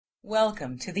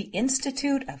Welcome to the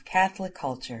Institute of Catholic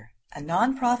Culture, a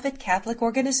nonprofit Catholic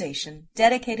organization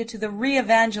dedicated to the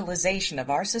re-evangelization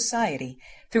of our society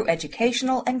through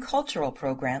educational and cultural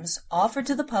programs offered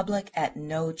to the public at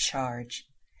no charge.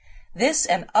 This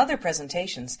and other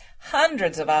presentations,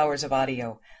 hundreds of hours of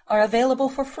audio, are available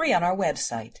for free on our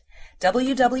website,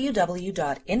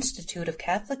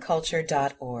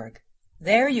 www.instituteofcatholicculture.org.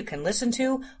 There you can listen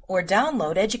to or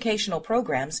download educational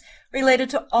programs related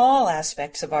to all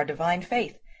aspects of our divine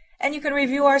faith, and you can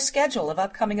review our schedule of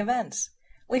upcoming events.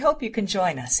 We hope you can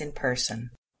join us in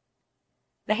person.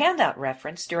 The handout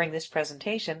reference during this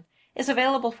presentation is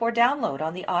available for download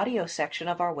on the audio section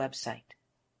of our website.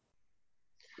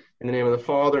 In the name of the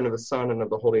Father, and of the Son, and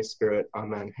of the Holy Spirit.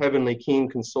 Amen. Heavenly King,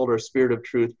 Consoler, Spirit of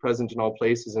truth, present in all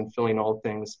places and filling all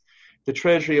things, the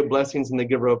treasury of blessings and the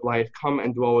giver of life, come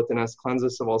and dwell within us, cleanse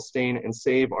us of all stain, and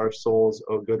save our souls,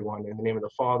 O good one. In the name of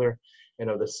the Father, and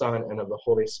of the Son, and of the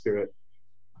Holy Spirit.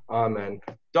 Amen.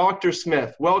 Dr.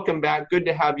 Smith, welcome back. Good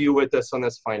to have you with us on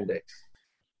this fine day.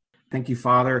 Thank you,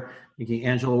 Father. Thank you,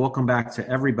 Angela. Welcome back to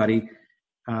everybody.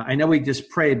 I know we just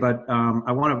prayed, but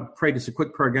I want to pray just a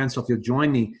quick prayer again. So if you'll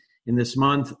join me in this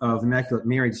month of Immaculate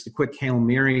Mary, just a quick Hail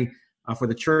Mary for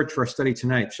the church for our study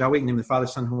tonight. Shall we? In the name of the Father,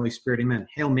 Son, and Holy Spirit. Amen.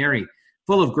 Hail Mary,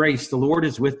 full of grace, the Lord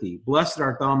is with thee. Blessed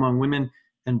art thou among women,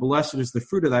 and blessed is the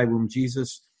fruit of thy womb,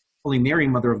 Jesus. Holy Mary,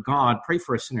 Mother of God, pray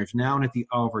for us sinners now and at the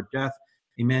hour of our death.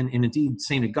 Amen. And indeed,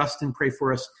 St. Augustine, pray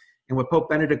for us. And what Pope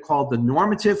Benedict called the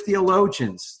normative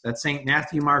theologians, that's St.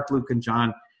 Matthew, Mark, Luke, and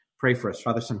John, pray for us.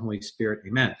 Father, Son, Holy Spirit.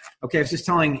 Amen. Okay, I was just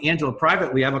telling Angela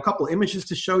privately, I have a couple images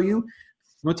to show you.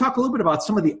 We'll talk a little bit about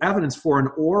some of the evidence for an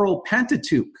oral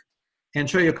Pentateuch and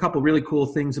show you a couple really cool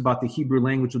things about the Hebrew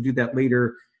language. We'll do that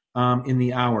later in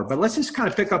the hour. But let's just kind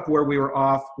of pick up where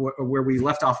we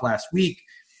left off last week.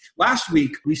 Last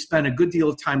week, we spent a good deal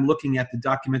of time looking at the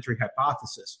documentary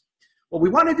hypothesis. What we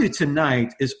want to do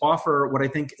tonight is offer what I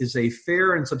think is a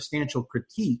fair and substantial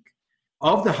critique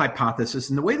of the hypothesis.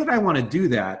 And the way that I want to do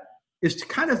that is to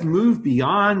kind of move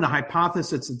beyond the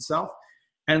hypothesis itself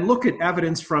and look at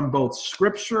evidence from both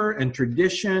scripture and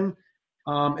tradition,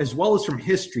 as well as from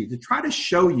history, to try to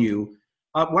show you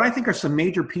what I think are some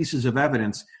major pieces of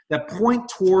evidence that point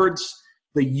towards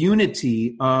the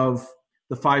unity of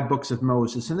the 5 books of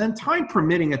Moses. And then, time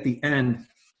permitting, at the end,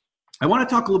 I want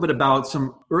to talk a little bit about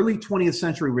some early 20th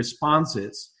century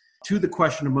responses to the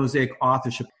question of Mosaic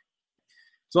authorship.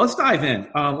 So let's dive in.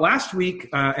 Last week,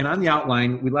 and on the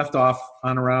outline, we left off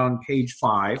on around page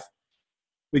 5.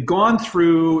 We've gone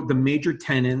through the major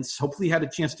tenets. Hopefully you had a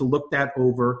chance to look that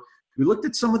over. We looked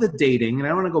at some of the dating, and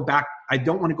I don't want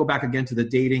to go back again to the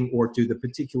dating or to the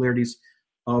particularities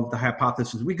of the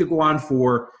hypothesis. We could go on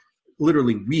for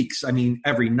literally weeks,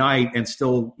 every night, and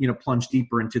still, plunge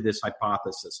deeper into this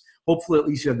hypothesis. Hopefully at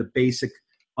least you have the basic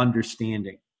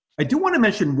understanding. I do want to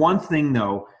mention one thing,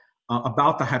 though,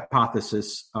 about the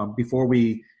hypothesis before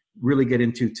we really get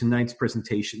into tonight's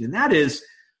presentation, and that is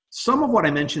some of what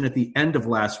I mentioned at the end of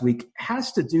last week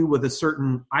has to do with a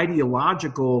certain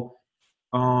ideological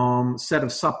set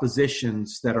of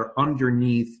suppositions that are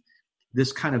underneath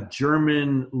this kind of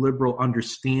German liberal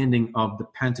understanding of the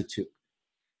Pentateuch.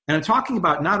 And I'm talking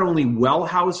about not only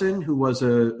Wellhausen, who was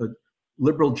a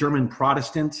liberal German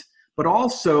Protestant, but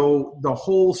also the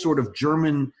whole sort of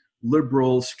German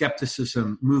liberal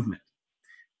skepticism movement.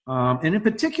 And in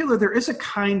particular, there is a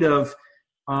kind of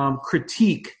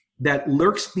critique that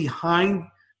lurks behind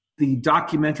the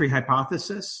documentary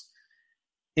hypothesis.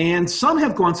 And some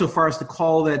have gone so far as to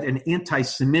call that an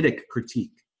anti-Semitic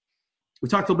critique. We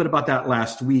talked a little bit about that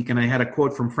last week, and I had a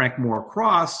quote from Frank Moore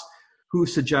Cross, who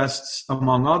suggests,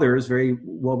 among others, very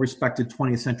well-respected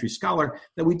 20th century scholar,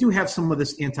 that we do have some of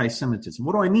this anti-Semitism.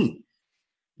 What do I mean?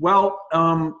 Well,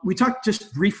 we talked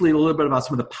just briefly a little bit about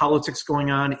some of the politics going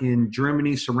on in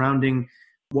Germany surrounding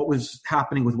what was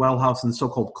happening with Wellhausen and the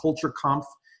so-called Kulturkampf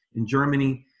in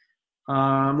Germany.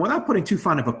 Without putting too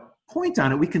fine of a point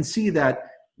on it, we can see that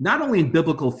not only in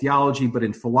biblical theology, but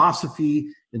in philosophy,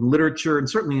 in literature, and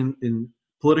certainly in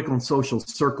political and social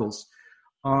circles,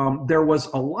 there was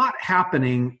a lot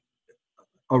happening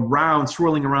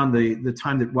swirling around the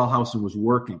time that Wellhausen was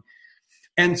working.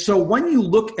 And so when you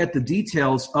look at the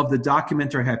details of the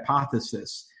documentary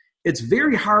hypothesis, it's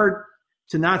very hard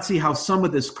to not see how some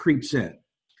of this creeps in.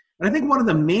 And I think one of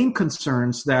the main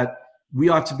concerns that we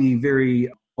ought to be very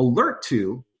alert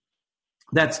to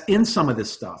that's in some of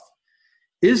this stuff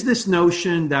is this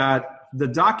notion that the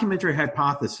documentary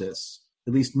hypothesis,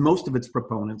 at least most of its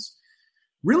proponents,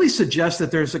 really suggests that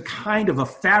there's a kind of a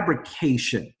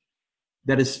fabrication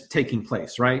that is taking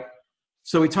place, right?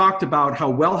 So we talked about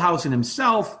how Wellhausen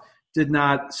himself did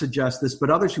not suggest this, but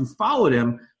others who followed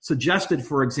him suggested,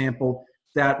 for example,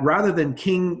 that rather than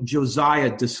King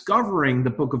Josiah discovering the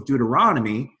book of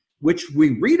Deuteronomy, which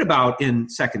we read about in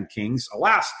 2 Kings,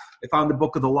 alas, they found the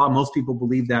book of the law. Most people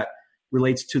believe that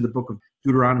relates to the book of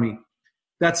Deuteronomy.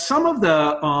 That some of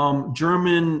the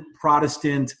German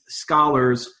Protestant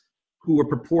scholars who were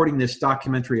purporting this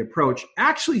documentary approach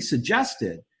actually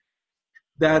suggested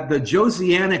that the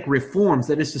Josianic reforms,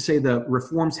 that is to say the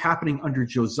reforms happening under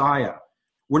Josiah,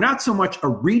 were not so much a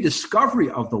rediscovery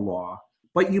of the law,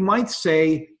 but you might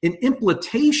say an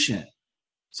implantation.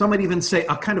 Some might even say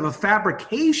a kind of a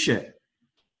fabrication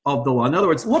of the law. In other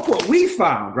words, look what we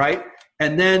found, right?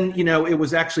 And then, it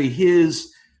was actually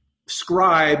his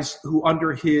scribes who,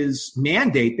 under his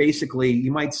mandate, basically,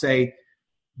 you might say,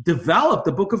 developed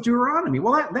the book of Deuteronomy.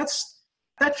 Well,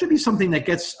 that should be something that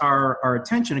gets our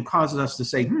attention and causes us to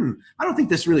say, I don't think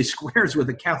this really squares with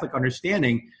the Catholic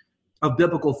understanding of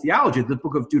biblical theology. The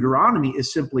book of Deuteronomy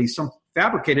is simply some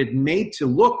fabricated, made to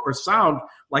look or sound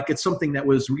like it's something that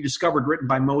was rediscovered, written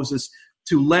by Moses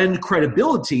to lend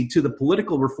credibility to the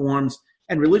political reforms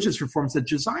and religious reforms that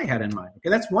Josiah had in mind. Okay,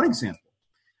 that's one example.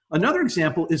 Another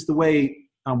example is the way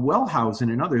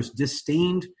Wellhausen and others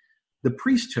disdained the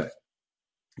priesthood.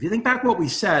 If you think back what we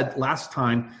said last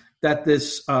time, that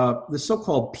this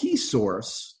so-called P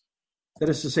source, that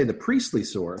is to say the priestly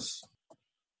source,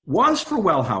 was for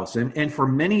Wellhausen and for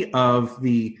many of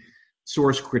the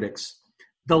source critics,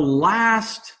 the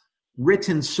last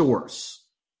written source,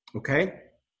 okay?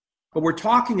 But we're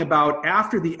talking about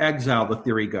after the exile, the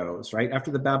theory goes, right?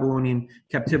 After the Babylonian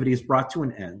captivity is brought to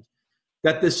an end,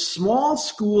 that this small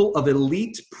school of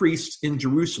elite priests in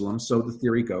Jerusalem, so the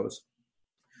theory goes,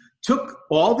 took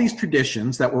all these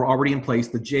traditions that were already in place,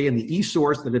 the J and the E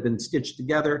source that had been stitched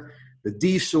together, the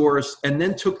D source, and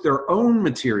then took their own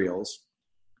materials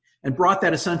and brought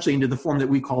that essentially into the form that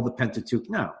we call the Pentateuch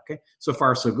now. Okay, so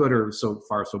far so good, or so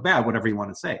far so bad, whatever you want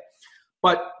to say.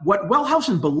 But what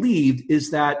Wellhausen believed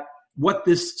is that what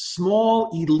this small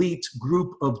elite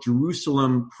group of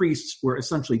Jerusalem priests were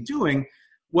essentially doing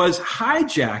was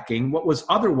hijacking what was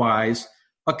otherwise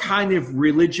a kind of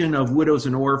religion of widows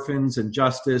and orphans and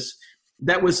justice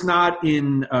that was not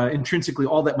intrinsically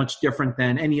all that much different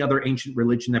than any other ancient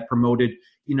religion that promoted,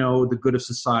 the good of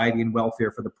society and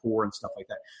welfare for the poor and stuff like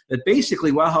that. That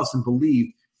basically Wellhausen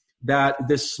believed that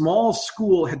this small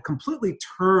school had completely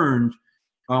turned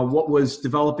what was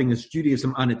developing as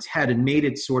Judaism on its head and made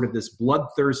it sort of this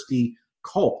bloodthirsty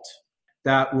cult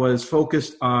that was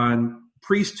focused on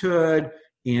priesthood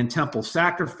and temple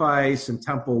sacrifice and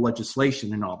temple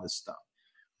legislation and all this stuff.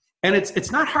 And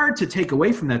it's not hard to take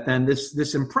away from that then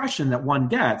this impression that one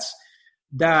gets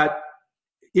that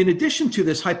in addition to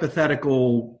this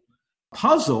hypothetical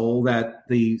puzzle that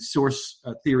the source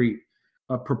theory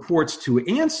purports to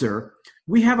answer,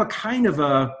 we have a kind of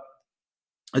a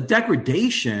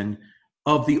degradation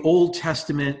of the Old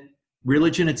Testament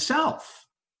religion itself.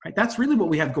 Right? That's really what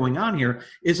we have going on here,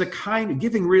 is a kind of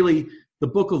giving really the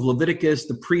book of Leviticus,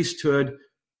 the priesthood,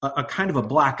 a kind of a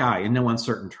black eye in no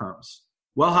uncertain terms.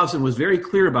 Wellhausen was very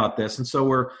clear about this, and so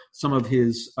were some of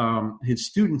his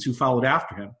students who followed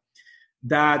after him,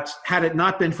 that had it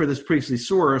not been for this priestly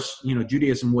source,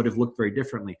 Judaism would have looked very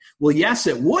differently. Well, yes,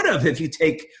 it would have if you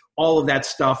take all of that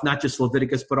stuff, not just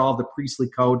Leviticus, but all the priestly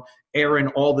code, Aaron,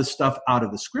 all this stuff out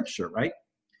of the scripture, right?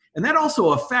 And that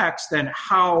also affects then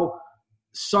how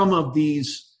some of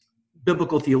these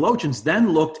biblical theologians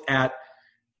then looked at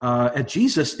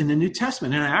Jesus in the New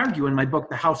Testament. And I argue in my book,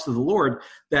 The House of the Lord,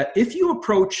 that if you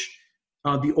approach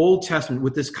the Old Testament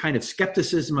with this kind of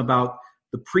skepticism about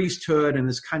the priesthood and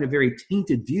this kind of very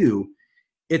tainted view,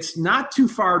 it's not too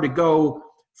far to go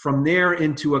from there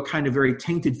into a kind of very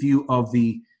tainted view of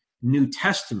the New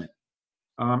Testament.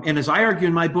 And as I argue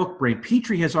in my book, Brain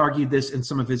Petrie has argued this in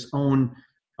some of his own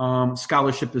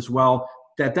scholarship as well,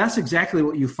 that's exactly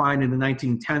what you find in the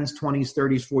 1910s, 20s,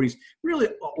 30s, 40s, really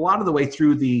a lot of the way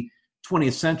through the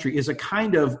 20th century, is a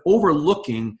kind of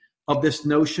overlooking of this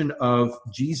notion of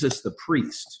Jesus the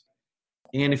priest.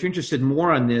 And if you're interested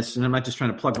more on this, and I'm not just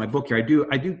trying to plug my book here,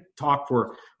 I do talk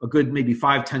for a good maybe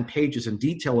 5-10 pages in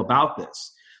detail about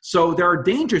this. So there are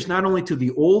dangers not only to the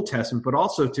Old Testament, but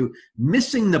also to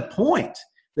missing the point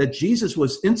that Jesus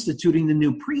was instituting the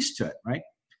new priesthood, right?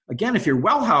 Again, if you're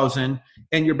Wellhausen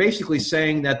and you're basically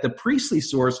saying that the priestly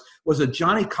source was a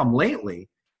Johnny-come-lately,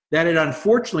 that it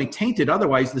unfortunately tainted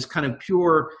otherwise this kind of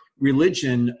pure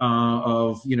religion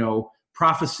of,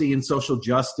 prophecy and social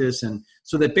justice. And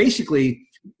so that basically,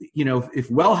 if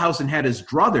Wellhausen had his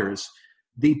druthers,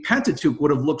 the Pentateuch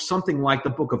would have looked something like the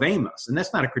book of Amos. And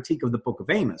that's not a critique of the book of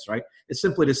Amos, right? It's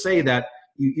simply to say that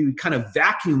you kind of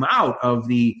vacuum out of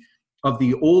the of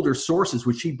the older sources,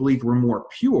 which he believed were more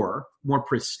pure, more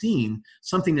pristine,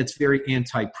 something that's very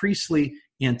anti-priestly,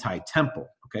 anti-temple,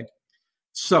 okay?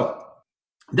 So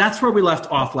that's where we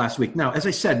left off last week. Now, as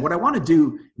I said, what I want to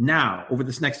do now over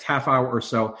this next half hour or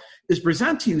so is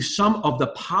present to you some of the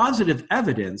positive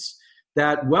evidence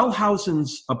that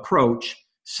Wellhausen's approach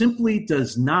simply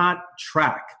does not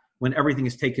track when everything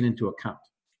is taken into account.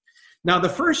 Now, the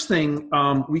first thing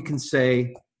we can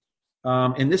say,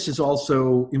 and this is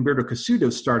also Umberto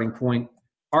Cassuto's starting point,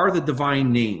 are the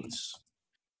divine names.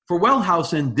 For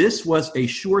Wellhausen, this was a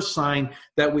sure sign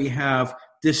that we have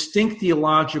distinct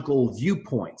theological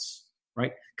viewpoints,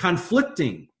 right?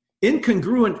 Conflicting,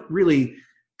 incongruent, really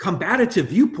combative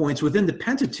viewpoints within the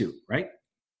Pentateuch, right?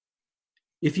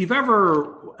 If you've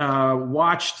ever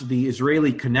watched the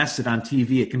Israeli Knesset on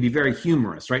TV, it can be very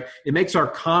humorous, right? It makes our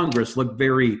Congress look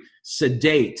very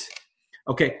sedate.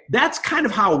 Okay, that's kind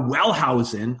of how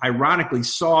Wellhausen, ironically,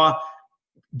 saw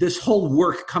this whole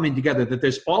work coming together, that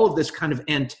there's all of this kind of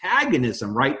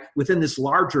antagonism, right, within this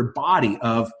larger body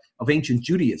of ancient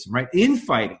Judaism, right?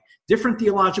 Infighting, different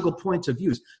theological points of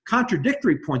views,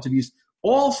 contradictory points of views,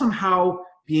 all somehow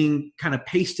being kind of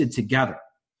pasted together.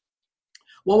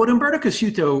 Well, what Umberto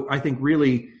Cassuto, I think,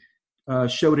 really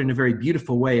showed in a very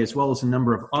beautiful way, as well as a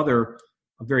number of other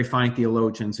very fine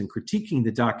theologians in critiquing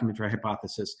the documentary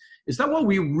hypothesis, is that what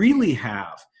we really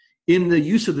have in the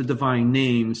use of the divine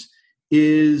names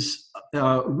is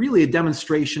really a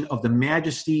demonstration of the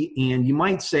majesty and, you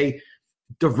might say,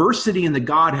 diversity in the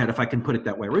Godhead, if I can put it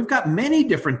that way. We've got many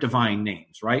different divine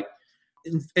names, right?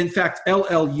 In fact, El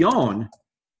Elyon,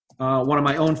 one of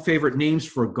my own favorite names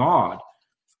for God,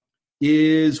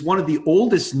 is one of the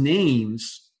oldest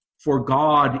names for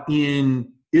God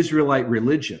in Israelite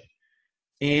religion.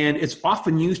 And it's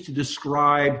often used to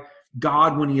describe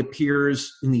God when he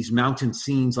appears in these mountain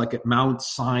scenes, like at Mount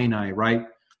Sinai, right?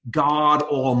 God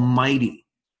Almighty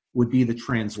would be the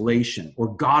translation,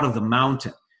 or God of the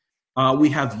mountain. We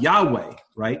have Yahweh,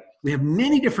 right? We have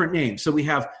many different names. So we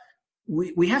have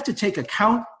to take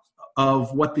account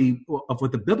of what the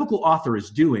biblical author is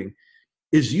doing,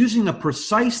 is using a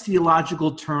precise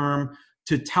theological term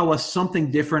to tell us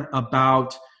something different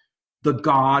about the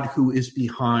God who is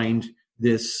behind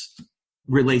this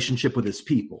relationship with his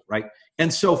people, right?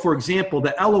 And so, for example,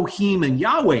 the Elohim and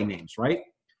Yahweh names, right?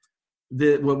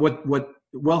 What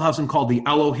Wellhausen called the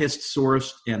Elohist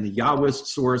source and the Yahwist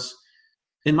source,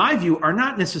 in my view, are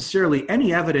not necessarily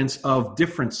any evidence of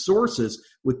different sources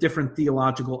with different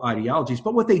theological ideologies,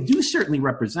 but what they do certainly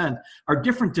represent are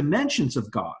different dimensions of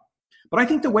God. But I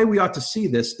think the way we ought to see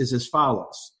this is as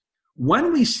follows.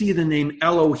 When we see the name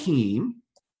Elohim,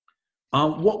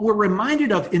 what we're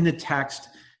reminded of in the text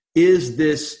is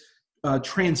this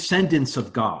transcendence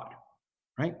of God,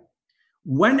 right?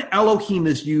 When Elohim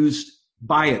is used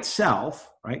by itself,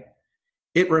 right,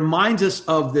 it reminds us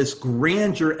of this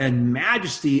grandeur and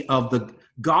majesty of the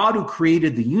God who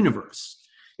created the universe.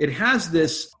 It has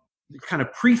this kind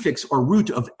of prefix or root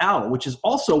of El, which is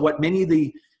also what many of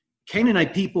the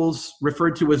Canaanite peoples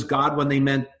referred to as God when they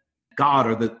meant God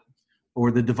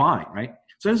or the divine, right?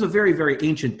 So there's a very, very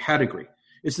ancient pedigree.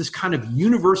 It's this kind of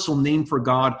universal name for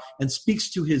God and speaks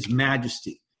to his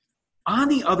majesty. On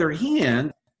the other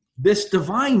hand, this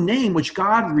divine name, which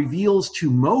God reveals to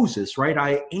Moses, right?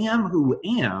 I am who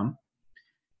am,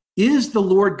 is the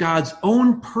Lord God's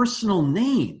own personal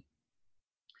name.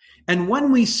 And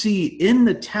when we see in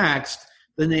the text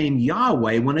the name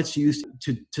Yahweh, when it's used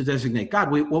to designate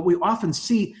God, what we often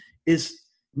see is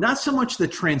not so much the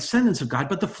transcendence of God,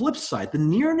 but the flip side, the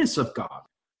nearness of God.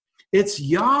 It's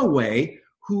Yahweh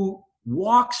who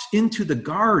walks into the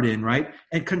garden, right,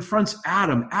 and confronts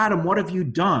Adam. Adam, what have you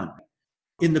done?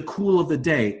 In the cool of the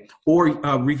day, or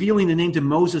revealing the name to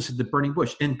Moses at the burning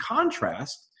bush. In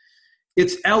contrast,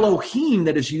 it's Elohim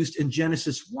that is used in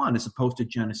Genesis 1 as opposed to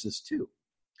Genesis 2.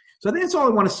 So I think that's all I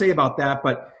want to say about that.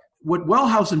 But what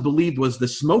Wellhausen believed was the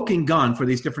smoking gun for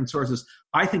these different sources,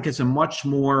 I think is a much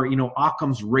more,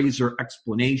 Occam's razor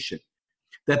explanation.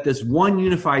 That this one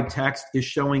unified text is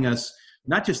showing us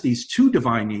not just these two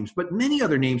divine names, but many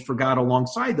other names for God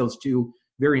alongside those two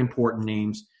very important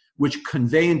names, which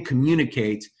convey and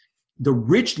communicate the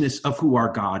richness of who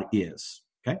our God is,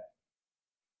 okay?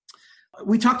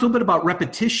 We talked a little bit about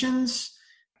repetitions.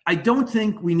 I don't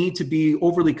think we need to be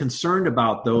overly concerned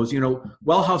about those.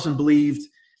 Wellhausen believed,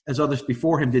 as others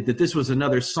before him did, that this was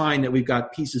another sign that we've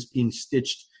got pieces being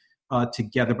stitched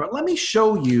together. But let me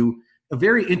show you a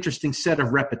very interesting set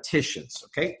of repetitions,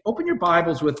 okay? Open your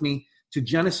Bibles with me to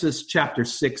Genesis chapter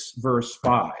 6, verse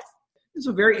 5. This is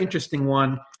a very interesting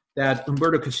one that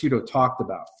Umberto Cassuto talked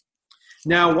about.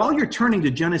 Now, while you're turning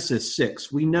to Genesis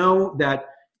 6, we know that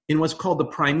in what's called the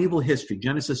primeval history.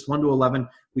 Genesis 1 to 11,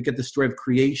 we get the story of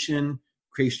creation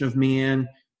of man,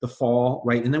 the fall,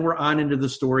 right? And then we're on into the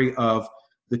story of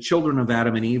the children of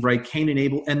Adam and Eve, right? Cain and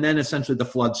Abel, and then essentially the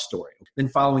flood story. Then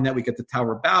following that, we get the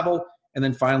Tower of Babel, and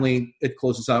then finally it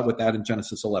closes out with that in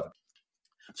Genesis 11.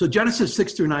 So Genesis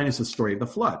 6 through 9 is the story of the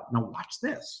flood. Now watch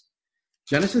this.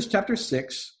 Genesis chapter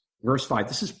 6, verse 5.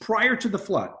 This is prior to the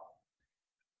flood.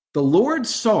 The Lord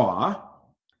saw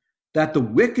that the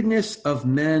wickedness of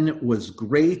men was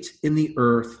great in the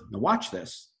earth. Now watch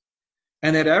this.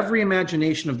 And that every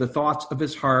imagination of the thoughts of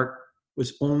his heart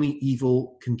was only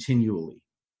evil continually.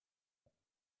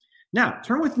 Now,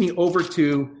 turn with me over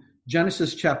to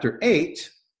Genesis chapter 8,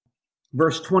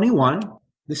 verse 21.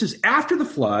 This is after the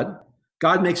flood.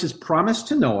 God makes his promise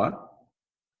to Noah.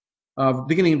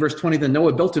 Beginning in verse 20, then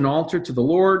Noah built an altar to the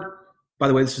Lord. By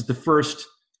the way, this is the first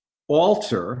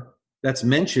altar that's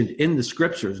mentioned in the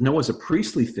scriptures. Noah's a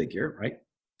priestly figure, right?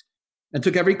 And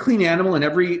took every clean animal and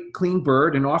every clean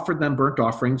bird and offered them burnt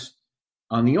offerings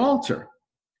on the altar.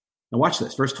 Now watch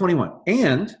this, verse 21.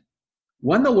 And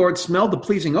when the Lord smelled the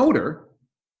pleasing odor,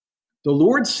 the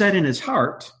Lord said in his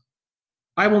heart,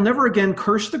 I will never again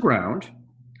curse the ground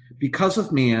because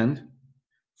of man,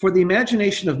 for the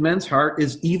imagination of men's heart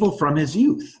is evil from his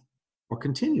youth, or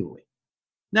continually.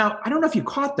 Now, I don't know if you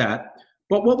caught that,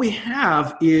 but what we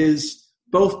have is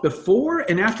both before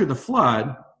and after the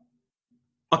flood,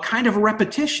 a kind of a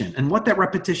repetition. And what that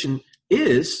repetition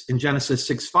is in Genesis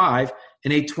 6:5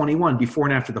 and 8:21, before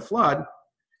and after the flood,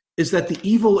 is that the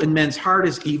evil in men's heart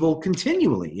is evil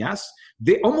continually, yes?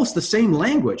 Almost the same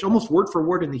language, almost word for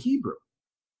word in the Hebrew.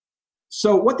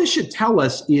 So what this should tell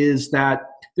us is that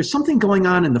there's something going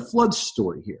on in the flood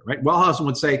story here, right? Wellhausen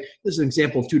would say this is an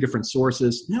example of two different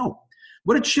sources. No.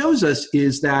 What it shows us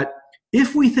is that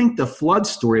if we think the flood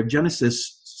story of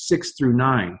Genesis 6 through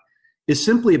 9 is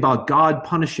simply about God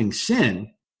punishing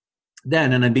sin,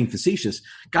 then, and I'm being facetious,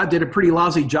 God did a pretty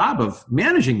lousy job of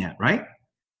managing that, right?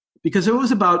 Because it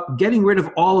was about getting rid of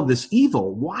all of this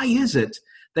evil. Why is it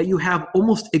that you have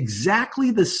almost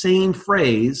exactly the same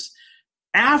phrase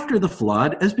after the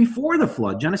flood as before the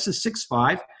flood? Genesis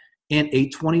 6:5 and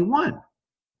 8:21.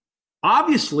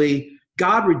 Obviously,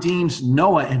 God redeems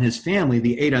Noah and his family,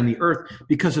 the eight on the earth,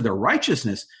 because of their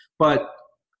righteousness. But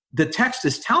the text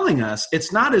is telling us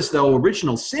it's not as though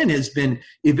original sin has been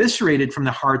eviscerated from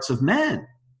the hearts of men.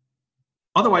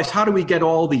 Otherwise, how do we get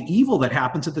all the evil that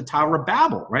happens at the Tower of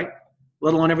Babel, right?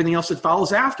 Let alone everything else that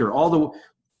follows after, all the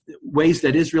ways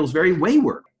that Israel's very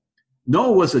wayward.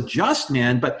 Noah was a just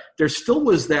man, but there still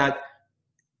was that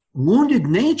wounded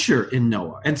nature in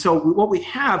Noah. And so what we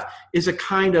have is a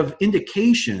kind of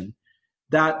indication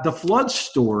that the flood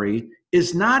story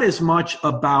is not as much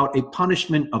about a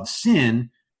punishment of sin,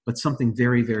 but something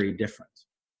very, very different.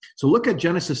 So look at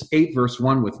Genesis 8, verse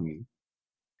 1 with me.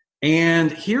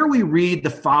 And here we read the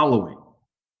following.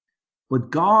 But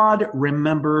God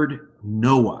remembered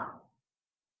Noah.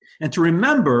 And to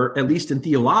remember, at least in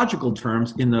theological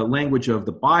terms, in the language of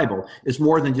the Bible, is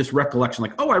more than just recollection.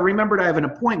 Like, oh, I remembered I have an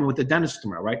appointment with the dentist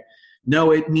tomorrow, right?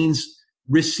 No, it means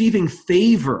receiving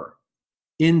favor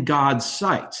in God's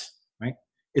sight, right?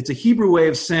 It's a Hebrew way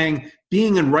of saying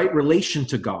being in right relation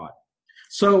to God.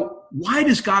 So why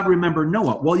does God remember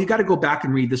Noah? Well, you got to go back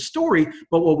and read the story,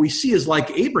 but what we see is like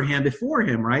Abraham before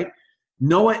him, right?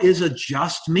 Noah is a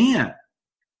just man,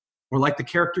 or like the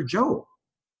character Job.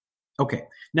 Okay,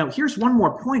 now here's one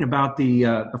more point about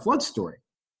the flood story.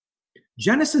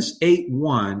 Genesis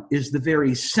 8:1 is the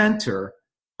very center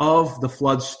of the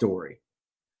flood story.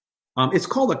 It's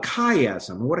called a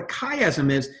chiasm. What a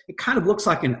chiasm is, it kind of looks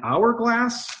like an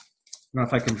hourglass. I don't know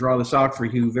if I can draw this out for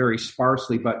you very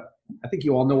sparsely, but I think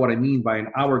you all know what I mean by an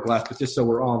hourglass, but just so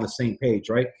we're all on the same page,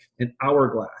 right? An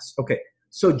hourglass. Okay,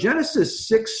 so Genesis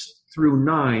 6 through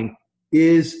 9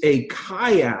 is a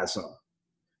chiasm.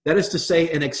 That is to say,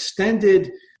 an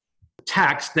extended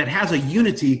text that has a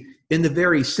unity in the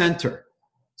very center.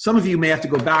 Some of you may have to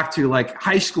go back to like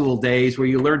high school days where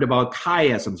you learned about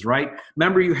chiasms, right?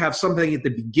 Remember, you have something at the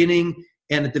beginning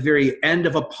and at the very end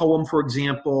of a poem, for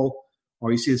example,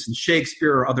 or you see this in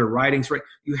Shakespeare or other writings, right?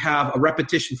 You have a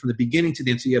repetition from the beginning to the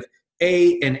end. So you have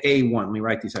A and A1. Let me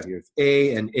write these out here.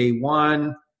 A and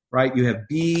A1, right? You have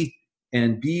B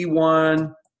and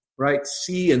B1, right?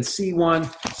 C and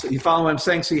C1. So you follow what I'm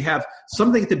saying? So you have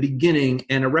something at the beginning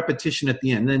and a repetition at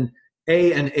the end. Then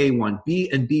A and A1, B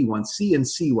and B1, C and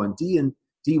C1, D and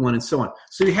D1, and so on.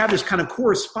 So you have this kind of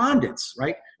correspondence,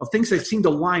 right, of things that seem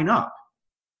to line up.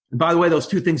 And by the way, those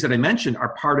two things that I mentioned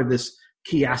are part of this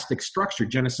chiastic structure.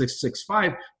 Genesis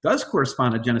 6:5 does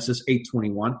correspond to Genesis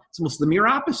 8:21. It's almost the mere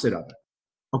opposite of it.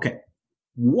 Okay,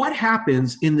 what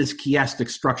happens in this chiastic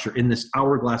structure, in this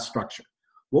hourglass structure?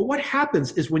 Well, what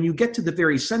happens is when you get to the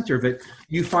very center of it,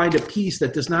 you find a piece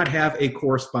that does not have a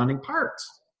corresponding part.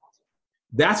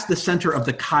 That's the center of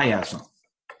the chiasm.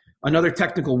 Another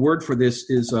technical word for this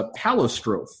is a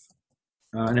palistrophe.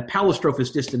 And a palistrophe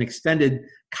is just an extended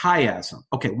chiasm.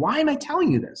 Okay, why am I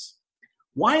telling you this?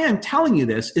 Why I'm telling you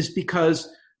this is because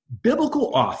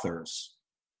biblical authors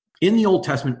in the Old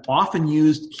Testament often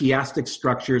used chiastic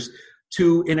structures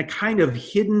to, in a kind of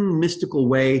hidden, mystical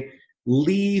way,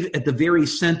 leave at the very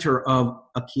center of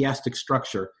a chiastic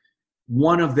structure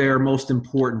one of their most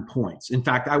important points. In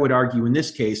fact, I would argue in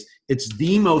this case, it's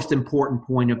the most important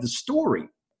point of the story.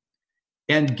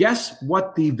 And guess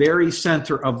what the very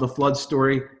center of the flood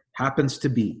story happens to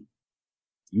be?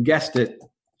 You guessed it,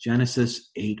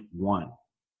 Genesis 8:1.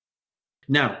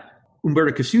 Now,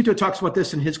 Umberto Cassuto talks about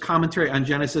this in his commentary on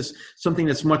Genesis, something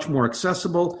that's much more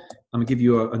accessible. I'm going to give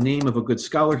you a name of a good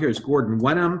scholar here. Is Gordon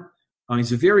Wenham.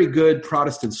 He's a very good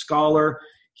Protestant scholar.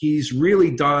 He's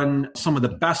really done some of the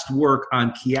best work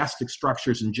on chiastic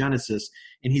structures in Genesis,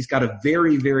 and he's got a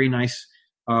very, very nice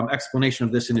explanation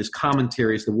of this in his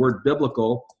commentaries, the Word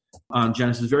Biblical on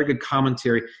Genesis, very good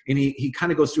commentary, and he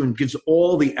kind of goes through and gives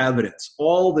all the evidence,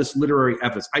 all this literary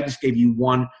evidence. I just gave you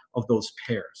one of those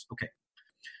pairs. Okay.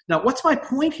 Now, what's my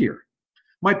point here?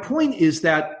 My point is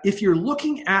that if you're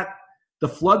looking at the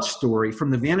flood story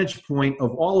from the vantage point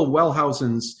of all of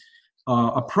Wellhausen's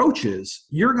approaches,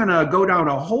 you're going to go down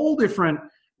a whole different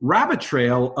rabbit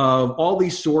trail of all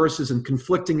these sources and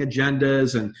conflicting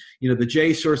agendas and, the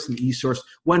J source and the E source,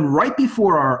 when right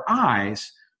before our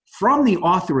eyes, from the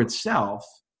author itself,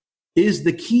 is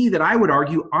the key that I would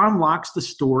argue unlocks the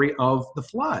story of the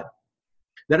flood.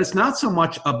 That it's not so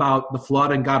much about the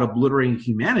flood and God obliterating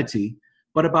humanity,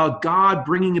 but about God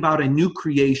bringing about a new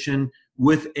creation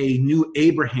with a new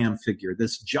Abraham figure,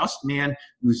 this just man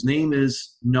whose name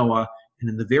is Noah. And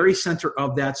in the very center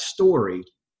of that story,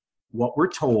 what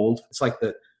we're told, it's like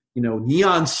the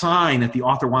neon sign that the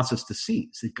author wants us to see.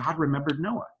 It's that God remembered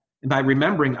Noah. And by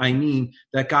remembering, I mean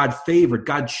that God favored,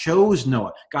 God chose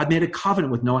Noah. God made a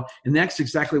covenant with Noah. And that's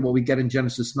exactly what we get in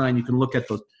Genesis 9. You can look at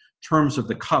the terms of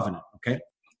the covenant, okay?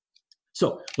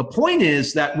 So the point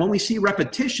is that when we see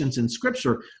repetitions in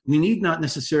Scripture, we need not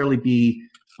necessarily be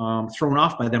thrown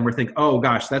off by them or think, oh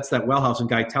gosh, that's that Wellhausen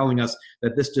guy telling us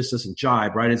that this just doesn't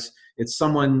jibe, right? It's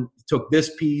someone took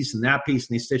this piece and that piece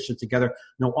and they stitched it together.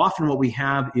 No, often what we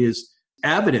have is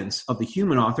evidence of the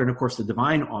human author and of course the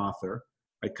divine author,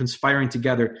 right, conspiring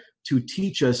together to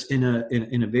teach us in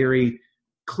a very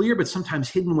clear but sometimes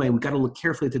hidden way. We've got to look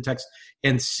carefully at the text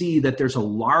and see that there's a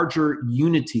larger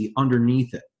unity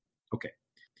underneath it. Okay.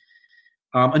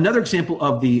 Another example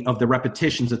of the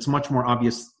repetitions that's much more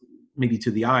obvious maybe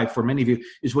to the eye for many of you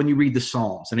is when you read the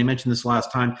Psalms. And I mentioned this last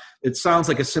time. It sounds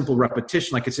like a simple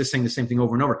repetition, like it's just saying the same thing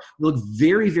over and over. You look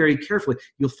very, very carefully,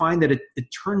 you'll find that it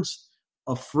turns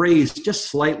a phrase just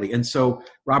slightly. And so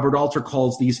Robert Alter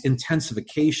calls these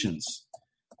intensifications.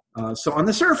 So on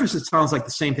the surface, it sounds like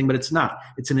the same thing, but it's not.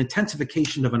 It's an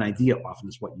intensification of an idea often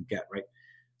is what you get, right?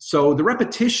 So the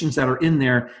repetitions that are in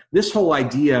there, this whole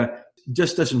idea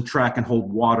just doesn't track and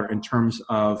hold water in terms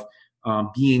of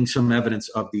being some evidence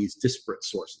of these disparate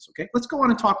sources, okay? Let's go on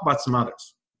and talk about some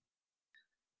others.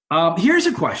 Here's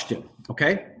a question,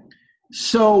 okay?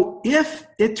 So if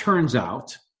it turns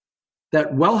out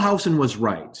that Wellhausen was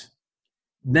right,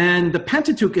 then the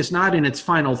Pentateuch is not in its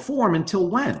final form until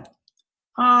when?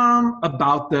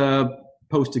 About the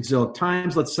post-exilic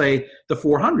times, let's say the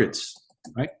 400s,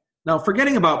 right? Now,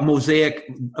 forgetting about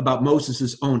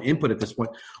Moses' own input at this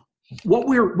point, what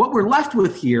we're left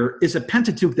with here is a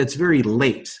Pentateuch that's very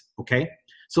late, okay?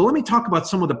 So let me talk about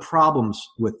some of the problems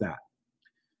with that.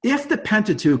 If the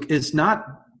Pentateuch has not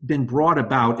been brought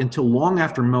about until long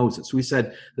after Moses, we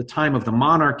said the time of the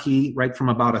monarchy, right, from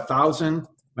about 1000,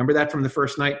 remember that from the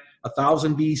first night,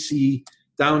 1000 BC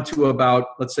down to about,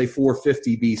 let's say,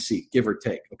 450 BC, give or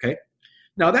take, okay?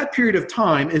 Now, that period of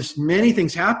time is many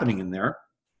things happening in there,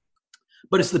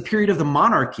 but it's the period of the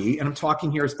monarchy, and I'm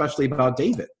talking here especially about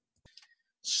David.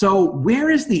 So where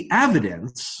is the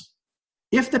evidence,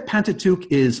 if the Pentateuch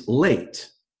is late,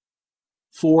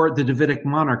 for the Davidic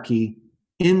monarchy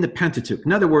in the Pentateuch?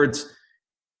 In other words,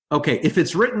 okay, if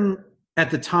it's written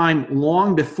at the time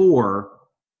long before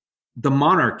the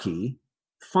monarchy,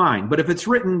 fine. But if it's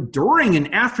written during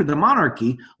and after the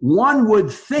monarchy, one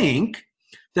would think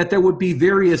that there would be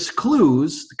various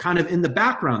clues kind of in the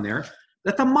background there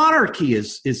that the monarchy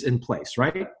is in place,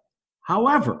 right?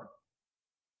 However,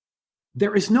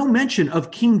 there is no mention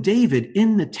of King David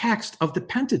in the text of the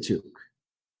Pentateuch.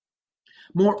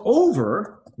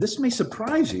 Moreover, this may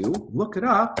surprise you, look it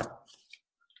up,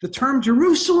 The term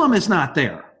Jerusalem is not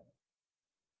there.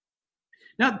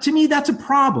 Now, to me, that's a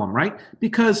problem, right?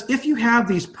 Because if you have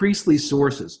these priestly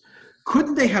sources,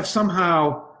 couldn't they have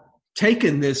somehow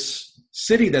taken this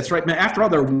city that's right now? After all,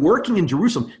 they're working in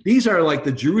Jerusalem. These are like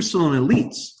the Jerusalem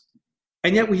elites.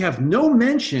 And yet we have no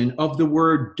mention of the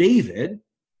word David.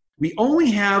 We only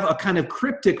have a kind of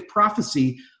cryptic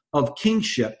prophecy of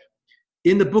kingship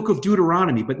in the book of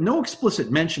Deuteronomy, but no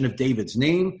explicit mention of David's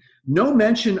name, no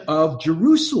mention of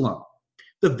Jerusalem.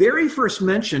 The very first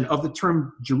mention of the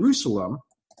term Jerusalem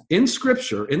in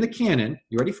Scripture, in the canon,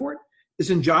 you ready for it? Is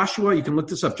in Joshua. You can look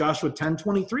this up, Joshua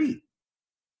 10:23.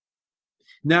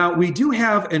 Now, we do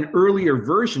have an earlier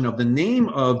version of the name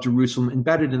of Jerusalem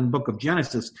embedded in the book of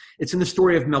Genesis. It's in the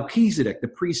story of Melchizedek, the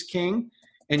priest king,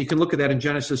 and you can look at that in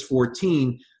Genesis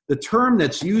 14. The term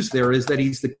that's used there is that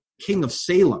he's the king of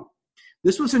Salem.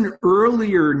 This was an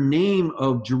earlier name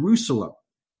of Jerusalem.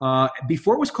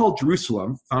 Before it was called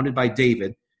Jerusalem, founded by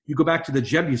David, you go back to the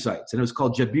Jebusites, and it was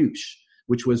called Jebush,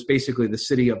 which was basically the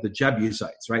city of the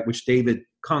Jebusites, right, which David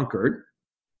conquered.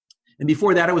 And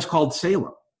before that, it was called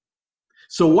Salem.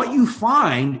 So what you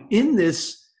find in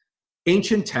this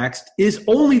ancient text is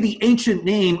only the ancient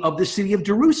name of the city of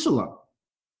Jerusalem.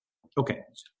 Okay.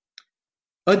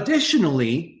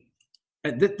 Additionally,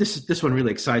 this one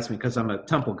really excites me because I'm a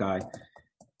temple guy,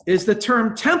 is the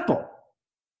term temple.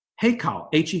 Hekal,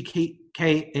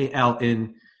 Hekal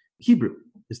in Hebrew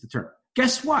is the term.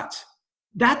 Guess what?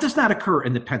 That does not occur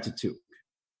in the Pentateuch.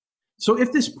 So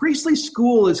if this priestly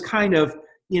school is kind of,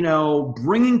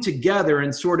 bringing together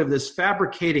in sort of this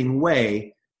fabricating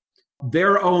way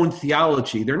their own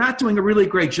theology, they're not doing a really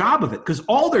great job of it because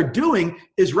all they're doing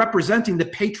is representing the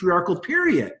patriarchal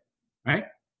period, right?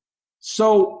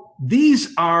 So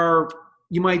these are,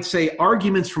 you might say,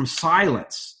 arguments from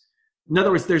silence. In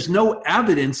other words, there's no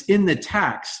evidence in the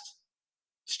text,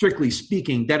 strictly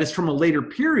speaking, that is from a later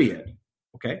period,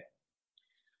 okay?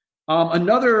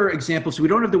 Another example, so we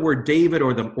don't have the word David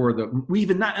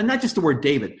not just the word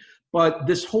David, but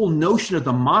this whole notion of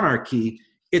the monarchy,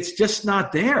 it's just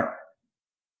not there.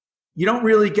 You don't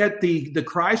really get the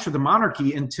cries for the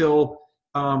monarchy until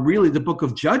really the book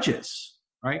of Judges,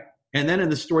 right? And then in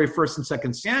the story of 1st and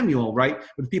 2nd Samuel, right,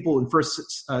 when people in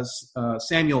 1st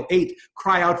Samuel 8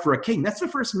 cry out for a king, that's the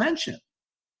first mention.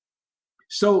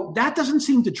 So that doesn't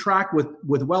seem to track with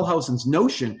Wellhausen's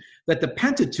notion that the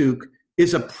Pentateuch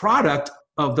is a product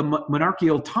of the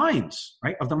monarchical times,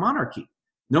 right, of the monarchy.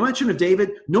 No mention of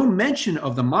David, no mention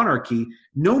of the monarchy,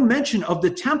 no mention of the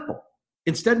temple.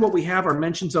 Instead, what we have are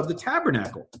mentions of the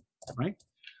tabernacle, right?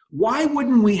 Why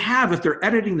wouldn't we have, if they're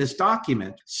editing this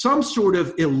document, some sort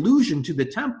of allusion to the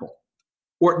temple?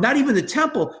 Or not even the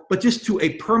temple, but just to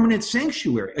a permanent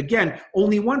sanctuary. Again,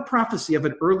 only one prophecy of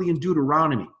it early in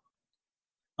Deuteronomy.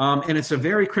 And it's a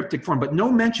very cryptic form, but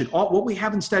no mention. What we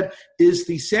have instead is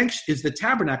the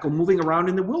tabernacle moving around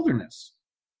in the wilderness.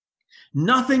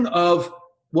 Nothing of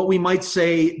what we might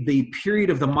say the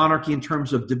period of the monarchy in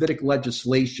terms of Davidic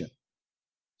legislation.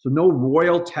 So no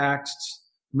royal texts,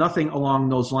 nothing along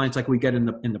those lines like we get in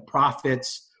the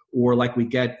prophets, or like we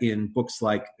get in books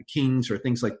like Kings or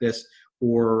things like this,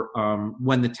 or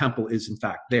when the temple is in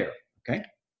fact there. Okay.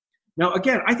 Now,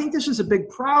 again, I think this is a big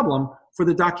problem for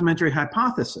the documentary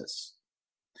hypothesis,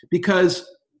 because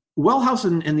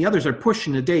Wellhausen and the others are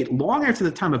pushing the date long after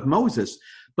the time of Moses,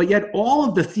 but yet all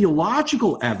of the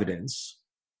theological evidence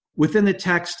within the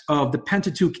text of the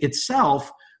Pentateuch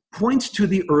itself points to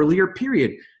the earlier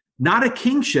period. Not a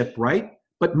kingship, right?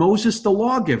 But Moses the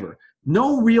lawgiver.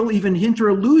 No real even hint or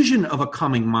allusion of a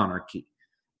coming monarchy.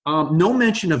 No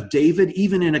mention of David,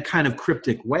 even in a kind of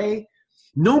cryptic way.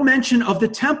 No mention of the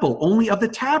temple, only of the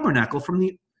tabernacle from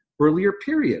the earlier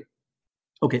period.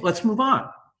 Okay, let's move on.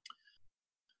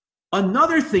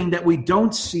 Another thing that we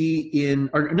see in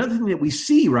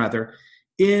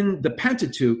the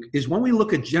Pentateuch is when we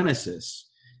look at Genesis,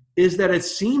 is that it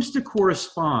seems to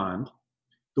correspond,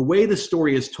 the way the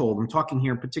story is told, I'm talking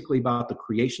here particularly about the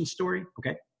creation story,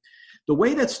 okay? The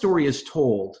way that story is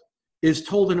told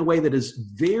in a way that is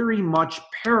very much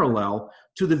parallel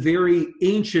to the very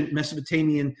ancient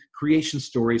Mesopotamian creation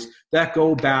stories that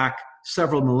go back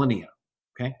several millennia,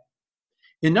 okay?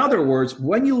 In other words,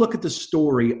 when you look at the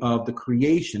story of the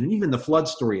creation, and even the flood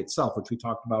story itself, which we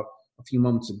talked about a few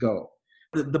moments ago,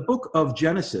 the book of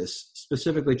Genesis,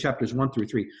 specifically chapters 1 through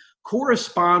 3,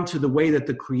 correspond to the way that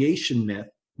the creation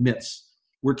myths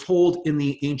were told in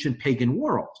the ancient pagan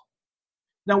world.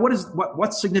 Now,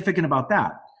 what's significant about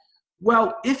that?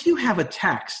 Well, if you have a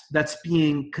text that's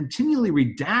being continually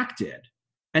redacted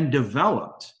and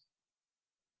developed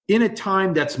in a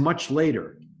time that's much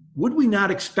later, would we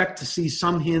not expect to see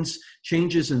some hints,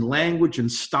 changes in language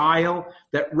and style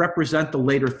that represent the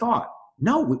later thought?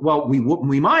 No,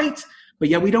 we might, but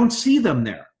yet we don't see them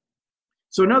there.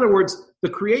 So in other words, the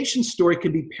creation story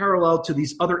can be parallel to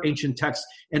these other ancient texts,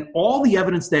 and all the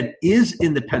evidence that is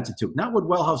in the Pentateuch, not what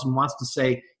Wellhausen wants to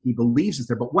say he believes is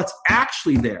there, but what's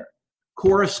actually there,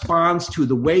 corresponds to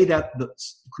the way that the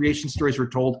creation stories were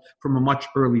told from a much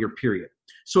earlier period.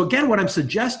 So again, what I'm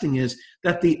suggesting is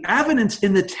that the evidence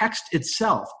in the text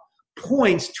itself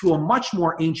points to a much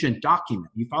more ancient document.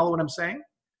 You follow what I'm saying?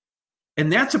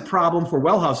 And that's a problem for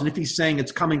Wellhausen if he's saying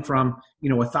it's coming from,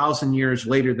 1,000 years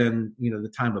later than,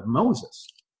 the time of Moses.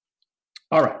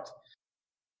 All right.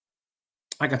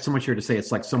 I got so much here to say.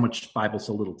 It's like so much Bible,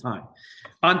 so little time.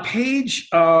 On page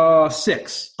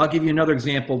 6, I'll give you another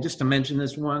example just to mention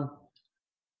this one.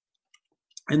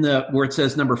 Where it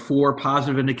says number 4,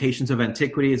 positive indications of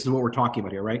antiquity. This is what we're talking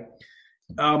about here, right?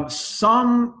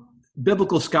 Some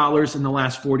biblical scholars in the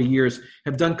last 40 years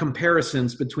have done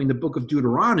comparisons between the book of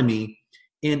Deuteronomy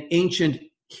and ancient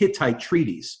Hittite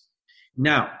treaties.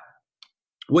 Now,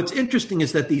 what's interesting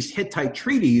is that these Hittite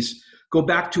treaties go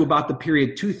back to about the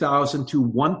period 2000 to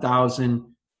 1000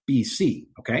 BC,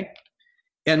 okay?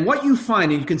 And what you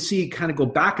find, and you can see kind of go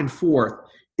back and forth,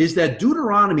 is that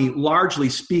Deuteronomy, largely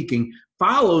speaking,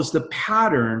 follows the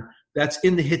pattern that's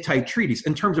in the Hittite treaties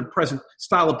in terms of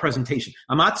style of presentation.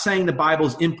 I'm not saying the Bible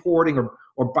is importing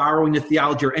or borrowing the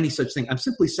theology or any such thing. I'm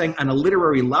simply saying on a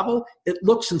literary level, it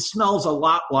looks and smells a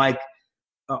lot like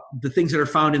the things that are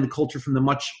found in the culture from the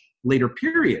much later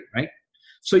period, right?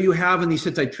 So you have in these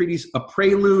Hittite treaties a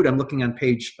prelude. I'm looking on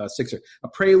page 6 here. A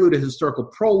prelude, a historical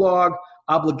prologue,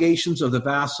 obligations of the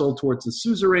vassal towards the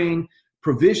suzerain,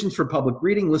 provisions for public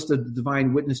reading, list of the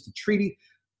divine witness to treaty,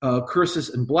 curses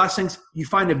and blessings. You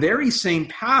find the very same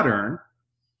pattern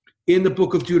in the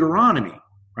book of Deuteronomy,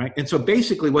 right? And so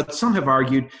basically what some have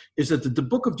argued is that the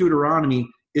book of Deuteronomy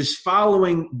is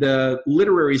following the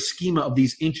literary schema of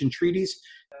these ancient treaties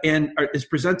and is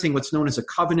presenting what's known as a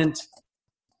covenant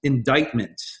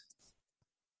indictment.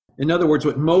 In other words,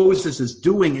 what Moses is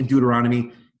doing in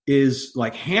Deuteronomy is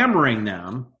like hammering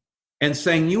them and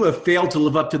saying, you have failed to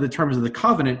live up to the terms of the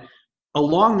covenant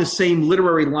along the same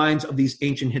literary lines of these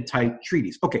ancient Hittite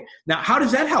treaties. Okay, now how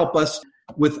does that help us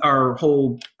with our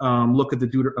whole look at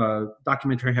the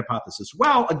documentary hypothesis?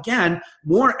 Well, again,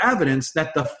 more evidence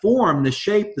that the form, the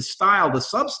shape, the style, the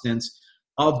substance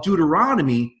of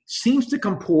Deuteronomy seems to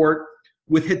comport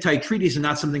with Hittite treaties and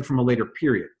not something from a later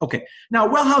period. Okay, now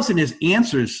Wellhausen has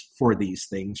answers for these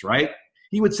things, right?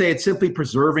 He would say it's simply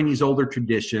preserving these older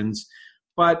traditions.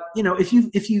 But,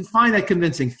 if you find that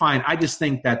convincing, fine. I just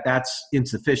think that that's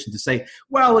insufficient to say,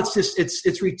 well,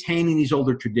 it's retaining these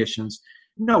older traditions.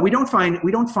 No, we don't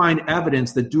find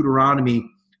evidence that Deuteronomy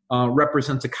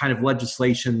represents a kind of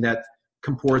legislation that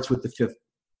comports with the 5th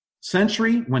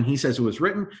century when he says it was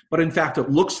written. But in fact, it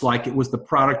looks like it was the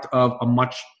product of a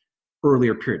much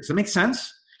earlier period. Does that make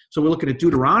sense? So we're looking at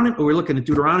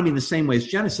Deuteronomy in the same way as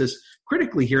Genesis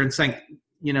critically here and saying,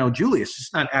 Julius,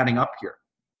 it's not adding up here.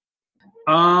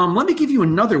 Let me give you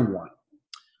another one.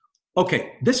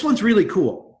 Okay, this one's really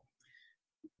cool.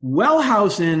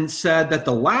 Wellhausen said that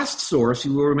the last source,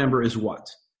 you will remember, is what?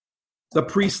 The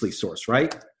priestly source,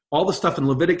 right? All the stuff in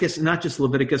Leviticus, and not just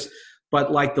Leviticus,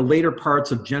 but like the later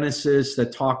parts of Genesis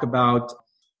that talk about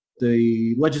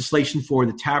the legislation for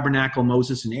the tabernacle,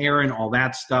 Moses and Aaron, all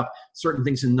that stuff, certain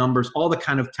things in Numbers, all the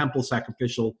kind of temple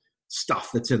sacrificial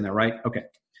stuff that's in there, right? Okay,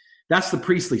 that's the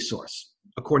priestly source,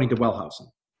 according to Wellhausen.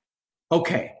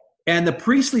 Okay, and the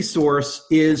priestly source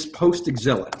is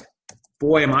post-exilic.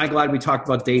 Boy, am I glad we talked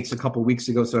about dates a couple weeks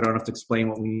ago so I don't have to explain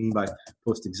what we mean by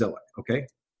post-exilic, okay?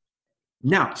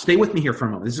 Now, stay with me here for a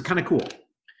moment. This is kind of cool.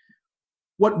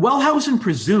 What Wellhausen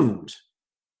presumed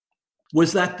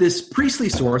was that this priestly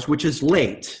source, which is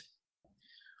late,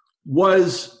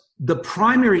 was the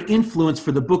primary influence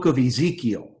for the book of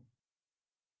Ezekiel.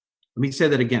 Let me say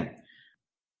that again.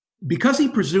 Because he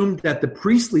presumed that the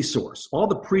priestly source, all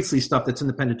the priestly stuff that's in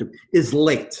the Pentateuch, is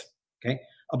late, okay,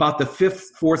 about the 5th,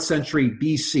 4th century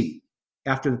BC,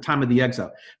 after the time of the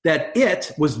exile, that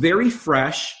it was very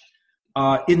fresh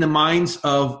in the mind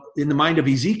of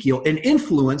Ezekiel and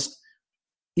influenced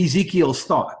Ezekiel's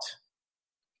thought.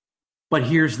 But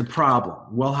here's the problem.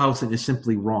 Wellhausen is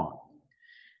simply wrong.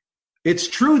 It's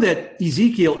true that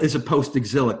Ezekiel is a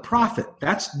post-exilic prophet.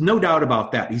 That's no doubt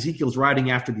about that. Ezekiel's writing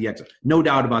after the exile. No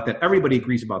doubt about that. Everybody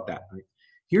agrees about that. Right?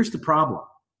 Here's the problem.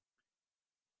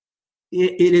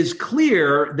 It is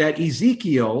clear that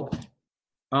Ezekiel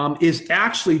is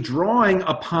actually drawing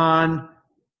upon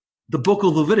the book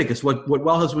of Leviticus, what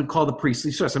Wellhausen would call the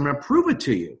priestly source. I'm going to prove it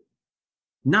to you.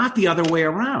 not the other way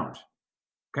around.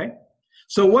 Okay?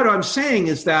 So what I'm saying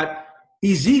is that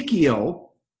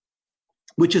Ezekiel,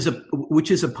 which is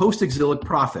a post-exilic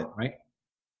prophet, right,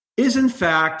 is in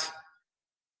fact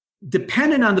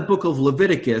dependent on the book of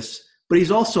Leviticus, but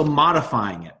he's also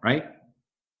modifying it, right?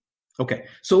 Okay,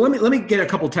 so let me get a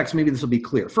couple texts. Maybe this will be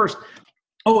clear. First,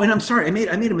 and I'm sorry, I made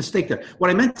a mistake there. What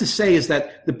I meant to say is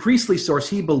that the priestly source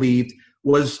he believed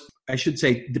was, I should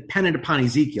say, dependent upon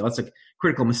Ezekiel. That's a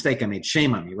critical mistake I made.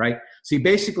 Shame on me, right? So you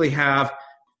basically have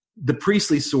the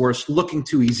priestly source looking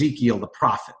to Ezekiel, the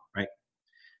prophet, right?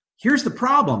 Here's the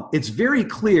problem. It's very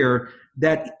clear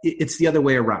that it's the other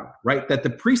way around, right? That the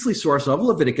priestly source of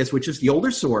Leviticus, which is the older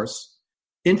source,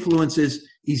 influences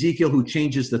Ezekiel, who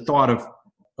changes the thought of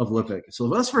Leviticus. So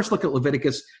let's first look at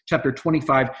Leviticus chapter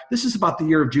 25. This is about the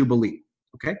year of Jubilee,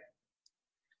 okay?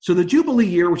 So the Jubilee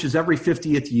year, which is every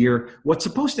 50th year, what's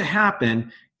supposed to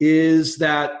happen is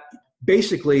that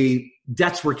basically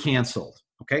debts were canceled,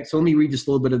 okay? So let me read just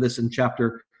a little bit of this in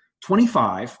chapter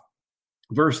 25,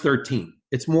 verse 13.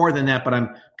 It's more than that, but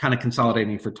I'm kind of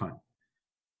consolidating for time.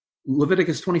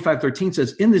 Leviticus 25:13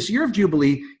 says, "In this year of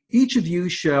Jubilee, each of you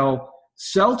shall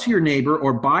sell to your neighbor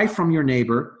or buy from your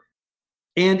neighbor.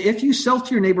 And if you sell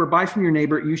to your neighbor or buy from your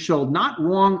neighbor, you shall not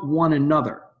wrong one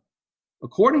another.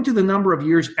 According to the number of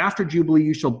years after Jubilee,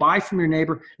 you shall buy from your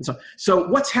neighbor." And so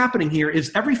what's happening here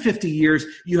is every 50 years,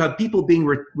 you have people being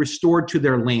restored to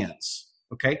their lands,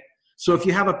 okay? So if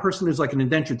you have a person who's like an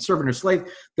indentured servant or slave,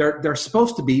 they're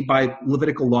supposed to be, by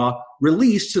Levitical law,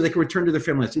 released so they can return to their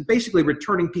family. It's basically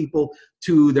returning people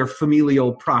to their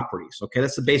familial properties, okay?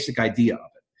 That's the basic idea of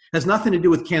it. It has nothing to do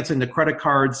with canceling the credit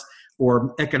cards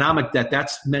or economic debt.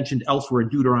 That's mentioned elsewhere in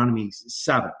Deuteronomy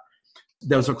 7.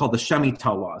 Those are called the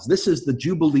Shemitah laws. This is the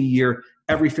Jubilee year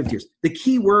every 50 years. The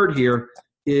key word here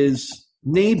is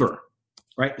neighbor,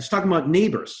 right? It's talking about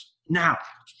neighbors. Now,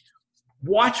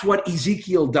 watch what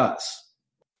Ezekiel does.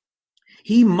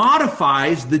 He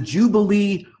modifies the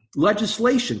Jubilee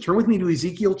legislation. Turn with me to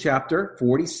Ezekiel chapter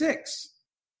 46.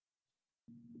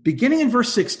 Beginning in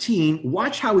verse 16,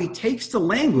 watch how he takes the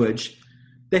language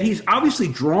that he's obviously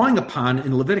drawing upon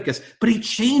in Leviticus, but he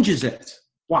changes it.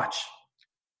 Watch.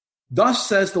 "Thus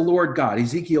says the Lord God,"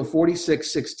 Ezekiel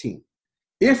 46:16,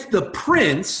 "if the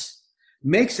prince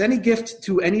makes any gift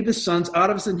to any of his sons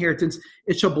out of his inheritance,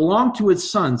 it shall belong to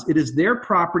his sons. It is their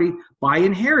property by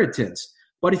inheritance.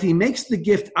 But if he makes the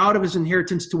gift out of his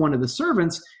inheritance to one of the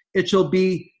servants, it shall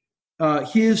be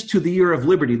his to the year of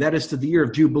liberty," that is, to the year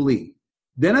of Jubilee.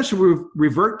 "Then it shall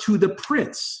revert to the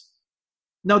prince."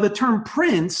 Now, the term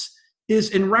prince is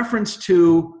in reference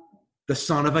to the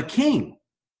son of a king.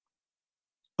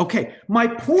 Okay, my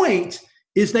point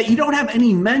is that you don't have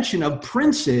any mention of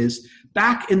princes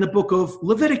back in the book of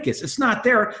Leviticus. It's not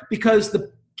there because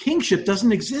the kingship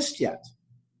doesn't exist yet.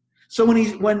 So when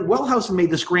Wellhausen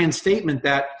made this grand statement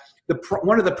that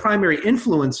one of the primary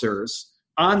influencers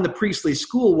on the priestly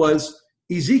school was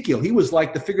Ezekiel, he was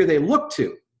like the figure they looked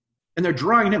to, and they're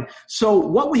drawing him. So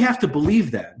what we have to believe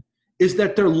then is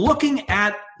that they're looking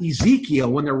at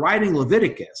Ezekiel when they're writing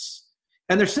Leviticus,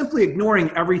 and they're simply ignoring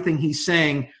everything he's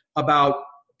saying about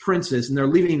princes, and they're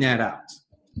leaving that out.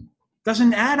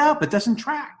 Doesn't add up. It doesn't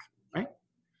track, right?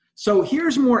 So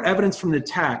here's more evidence from the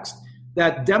text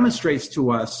that demonstrates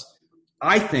to us,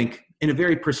 I think, in a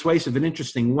very persuasive and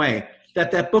interesting way,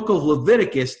 that book of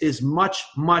Leviticus is much,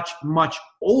 much, much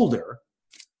older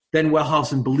than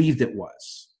Wellhausen believed it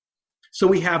was. So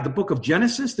we have the book of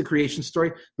Genesis, the creation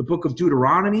story, the book of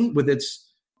Deuteronomy, with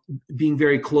its being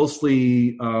very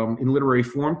closely in literary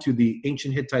form to the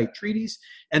ancient Hittite treaties.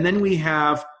 And then we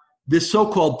have this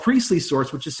so-called priestly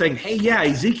source, which is saying, hey, yeah,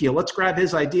 Ezekiel, let's grab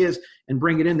his ideas and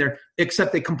bring it in there,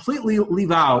 except they completely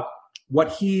leave out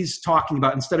what he's talking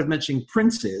about. Instead of mentioning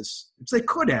princes, which they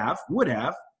would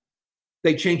have,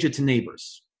 they change it to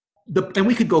neighbors. And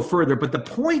we could go further, but the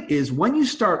point is, when you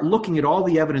start looking at all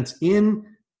the evidence in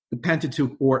the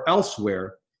Pentateuch or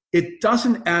elsewhere, it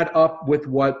doesn't add up with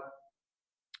what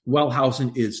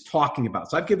Wellhausen is talking about.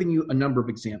 So I've given you a number of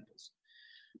examples,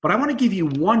 but I want to give you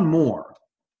one more,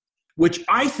 which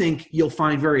I think you'll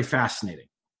find very fascinating.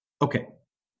 Okay,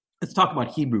 let's talk about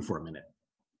Hebrew for a minute.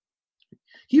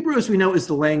 Hebrew, as we know, is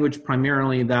the language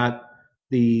primarily that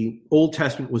the Old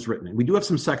Testament was written in. We do have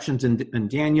some sections in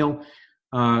Daniel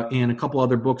and a couple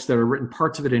other books that are written,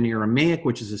 parts of it in Aramaic,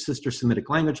 which is a sister Semitic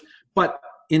language. But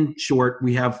in short,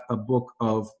 we have a book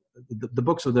of the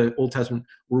books of the Old Testament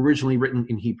were originally written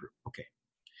in Hebrew. Okay.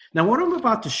 Now, what I'm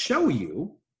about to show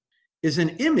you is an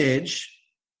image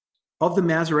of the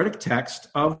Masoretic text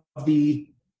of the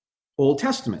Old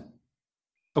Testament.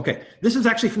 Okay, this is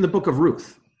actually from the book of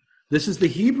Ruth. This is the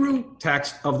Hebrew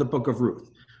text of the book of Ruth.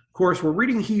 Of course, we're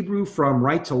reading Hebrew from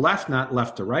right to left, not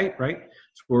left to right, right?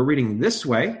 So we're reading this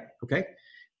way, okay?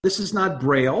 This is not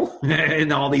Braille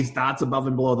and all these dots above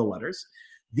and below the letters.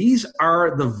 These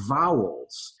are the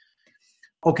vowels.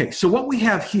 Okay, so what we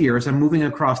have here as I'm moving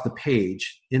across the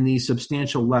page in these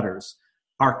substantial letters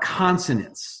are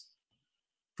consonants.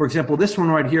 For example, this one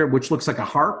right here, which looks like a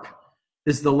harp,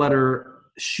 is the letter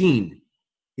Shin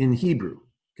in Hebrew,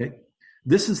 okay?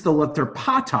 This is the letter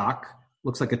Patak,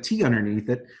 looks like a T underneath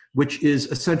it, which is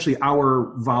essentially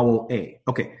our vowel A.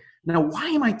 Okay, now why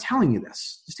am I telling you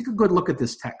this? Just take a good look at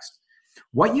this text.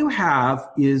 What you have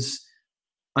is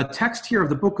a text here of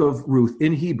the book of Ruth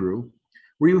in Hebrew,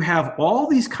 where you have all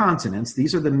these consonants.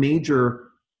 These are the major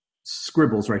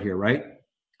scribbles right here, right?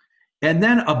 And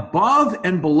then above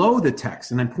and below the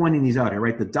text, and I'm pointing these out here,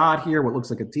 right? The dot here, what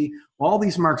looks like a T, all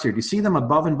these marks here. Do you see them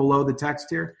above and below the text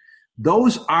here?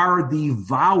 Those are the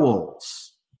vowels.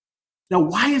 Now,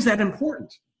 why is that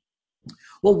important?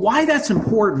 Well, why that's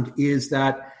important is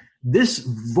that this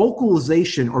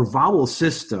vocalization or vowel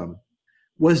system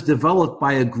was developed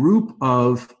by a group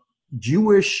of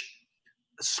Jewish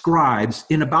scribes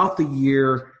in about the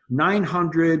year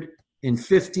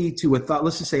 950 to,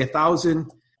 let's just say 1000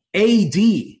 AD.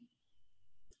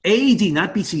 AD,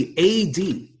 not BC,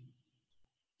 AD.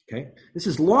 Okay? This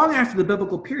is long after the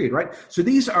biblical period, right? So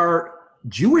these are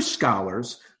Jewish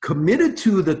scholars committed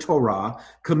to the Torah,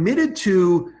 committed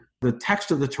to the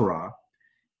text of the Torah,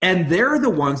 and they're the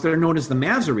ones that are known as the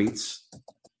Masoretes.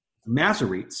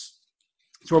 Masoretes.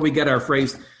 That's where we get our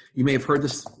phrase. You may have heard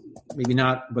this, maybe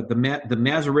not, but the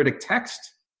Masoretic text.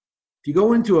 If you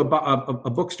go into a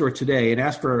bookstore today and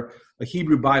ask for a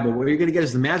Hebrew Bible, what you're going to get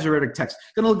is the Masoretic text.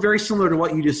 It's going to look very similar to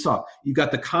what you just saw. You've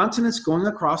got the consonants going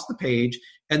across the page,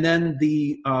 and then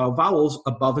the vowels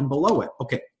above and below it.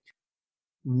 Okay.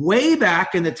 Way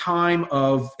back in the time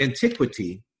of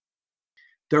antiquity,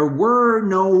 there were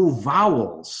no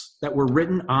vowels that were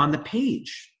written on the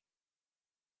page.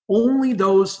 Only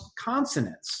those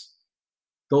consonants,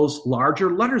 those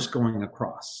larger letters going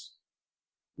across.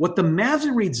 What the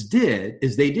Masoretes did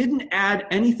is they didn't add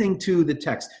anything to the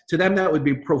text. To them, that would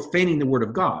be profaning the word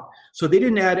of God. So they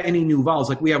didn't add any new vowels.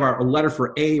 Like we have a letter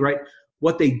for A, right?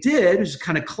 What they did, which is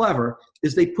kind of clever,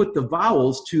 is they put the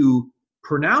vowels to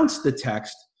pronounce the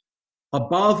text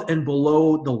above and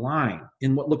below the line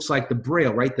in what looks like the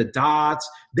Braille, right? The dots.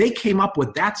 They came up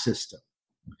with that system.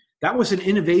 That was an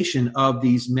innovation of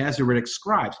these Masoretic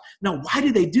scribes. Now, why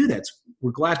did they do that?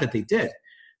 We're glad that they did.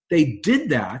 They did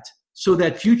that so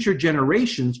that future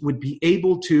generations would be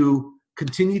able to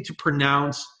continue to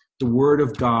pronounce the word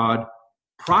of God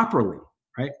properly,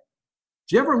 right?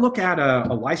 Do you ever look at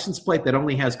a license plate that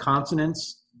only has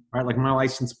consonants, right? Like my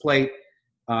license plate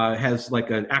has like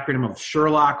an acronym of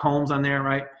Sherlock Holmes on there,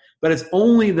 right? But it's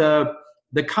only the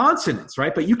consonants,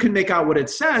 right? But you can make out what it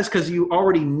says because you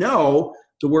already know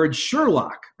the word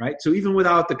Sherlock, right? So even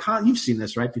without you've seen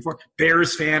this, right, before,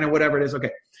 Bears fan or whatever it is, okay.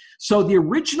 So the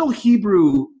original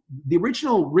Hebrew, the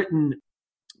original written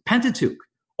Pentateuch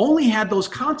only had those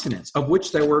consonants, of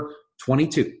which there were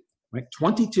 22, right?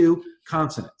 22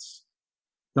 consonants.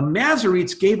 The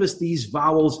Masoretes gave us these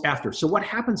vowels after. So what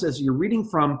happens as you're reading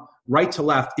from right to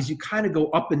left is you kind of go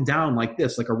up and down like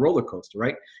this, like a roller coaster,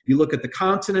 right? You look at the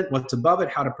consonant, what's above it,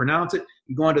 how to pronounce it.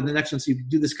 You go on to the next one, so you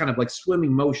do this kind of like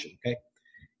swimming motion, okay?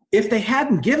 If they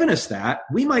hadn't given us that,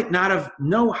 we might not have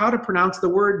known how to pronounce the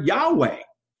word Yahweh,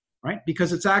 right?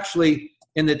 Because it's actually,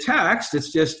 in the text,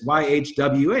 it's just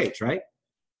YHWH, right?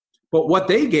 But what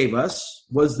they gave us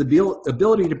was the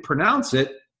ability to pronounce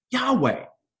it Yahweh.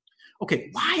 Okay,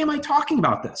 why am I talking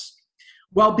about this?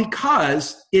 Well,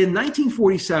 because in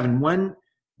 1947, when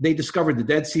they discovered the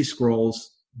Dead Sea Scrolls,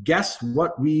 guess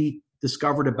what we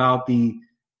discovered about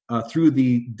through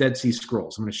the Dead Sea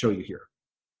Scrolls? I'm going to show you here.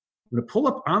 I'm going to pull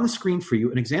up on the screen for you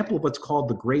an example of what's called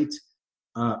the Great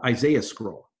Isaiah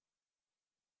Scroll.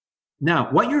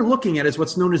 Now, what you're looking at is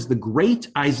what's known as the Great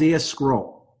Isaiah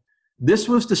Scroll. This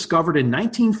was discovered in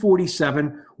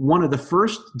 1947, one of the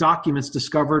first documents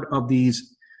discovered of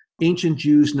these ancient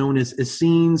Jews known as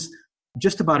Essenes,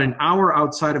 just about an hour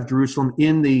outside of Jerusalem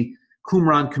in the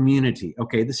Qumran community.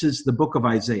 Okay, this is the book of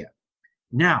Isaiah.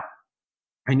 Now,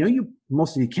 I know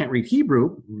most of you can't read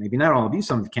Hebrew, maybe not all of you,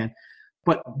 some of you can,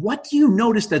 but what do you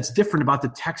notice that's different about the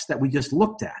text that we just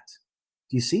looked at?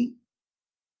 Do you see?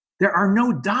 There are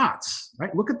no dots,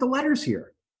 right? Look at the letters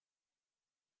here.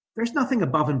 There's nothing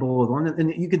above and below the one,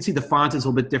 and you can see the font is a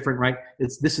little bit different, right?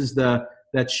 This is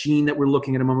that sheen that we're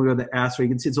looking at a moment ago, the S, so you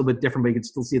can see it's a little bit different, but you can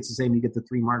still see it's the same. You get the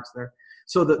 3 marks there.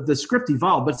 So the script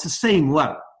evolved, but it's the same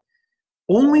letter.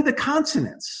 Only the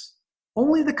consonants.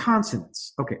 Only the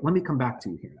consonants. Okay, let me come back to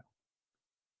you here now.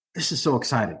 This is so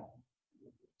exciting.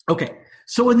 Okay,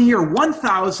 so in the year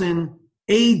 1000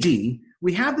 AD,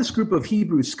 we have this group of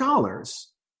Hebrew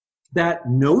scholars that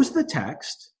knows the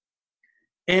text,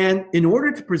 and in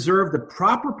order to preserve the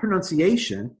proper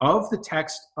pronunciation of the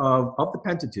text of the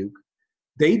Pentateuch,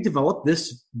 they developed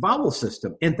this vowel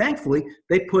system, and thankfully,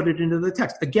 they put it into the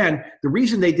text. Again, the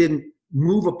reason they didn't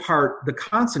move apart the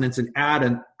consonants and add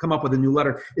and come up with a new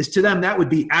letter is, to them, that would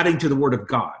be adding to the word of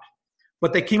God.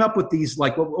 But they came up with these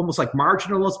almost like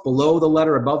marginals below the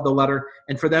letter, above the letter,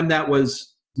 and for them, that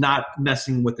was not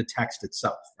messing with the text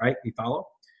itself, right? You follow?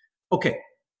 Okay,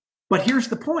 but here's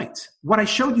the point. What I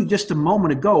showed you just a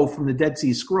moment ago from the Dead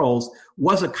Sea Scrolls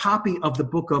was a copy of the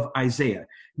book of Isaiah.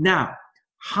 Now,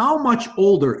 how much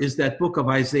older is that book of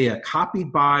Isaiah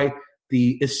copied by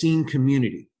the Essene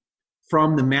community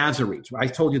from the Masoretes? I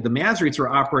told you the Masoretes are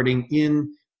operating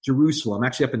in Jerusalem,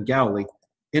 actually up in Galilee,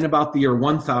 in about the year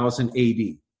 1000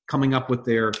 AD, coming up with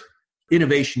their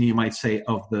innovation, you might say,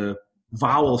 of the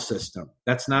vowel system.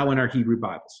 That's now in our Hebrew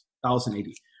Bibles, 1000 AD.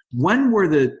 When were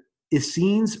the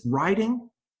Essenes writing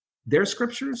their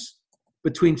scriptures?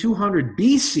 Between 200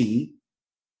 BC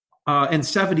and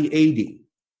 70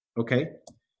 AD. Okay?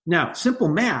 Now, simple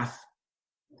math,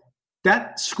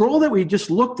 that scroll that we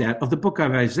just looked at of the book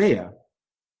of Isaiah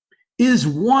is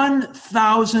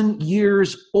 1,000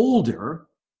 years older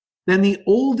than the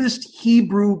oldest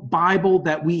Hebrew Bible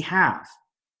that we have.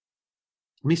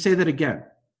 Let me say that again.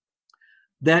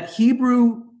 That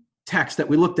Hebrew text that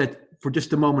we looked at for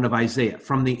just a moment of Isaiah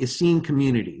from the Essene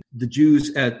community, the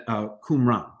Jews at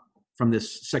Qumran, from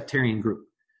this sectarian group,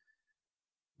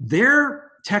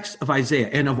 their text of Isaiah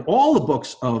and of all the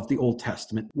books of the Old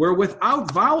Testament were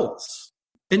without vowels.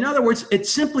 In other words, it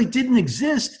simply didn't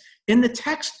exist in the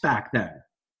text back then.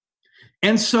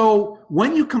 And so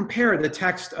when you compare the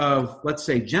text of, let's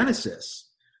say, Genesis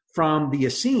from the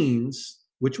Essenes,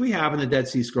 which we have in the Dead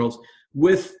Sea Scrolls,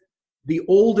 with the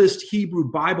oldest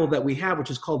Hebrew Bible that we have,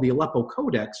 which is called the Aleppo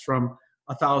Codex from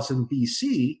 1000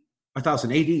 BC,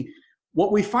 1000 AD,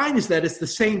 what we find is that it's the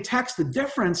same text. The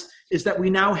difference is that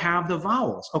we now have the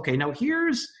vowels. Okay, now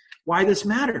here's why this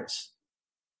matters.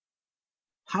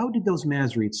 How did those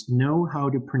Masoretes know how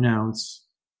to pronounce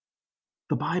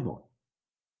the Bible?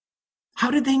 How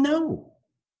did they know?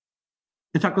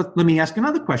 In fact, let me ask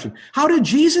another question. How did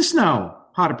Jesus know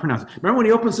how to pronounce it? Remember when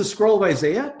he opens the scroll of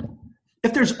Isaiah?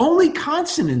 If there's only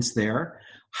consonants there,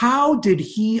 how did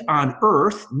he on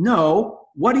earth know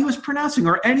what he was pronouncing,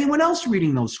 or anyone else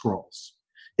reading those scrolls?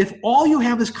 If all you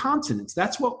have is consonants,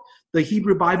 that's what the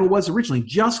Hebrew Bible was originally,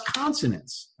 just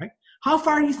consonants, right? How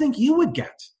far do you think you would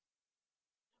get?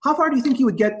 How far do you think you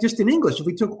would get just in English if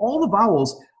we took all the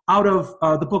vowels out of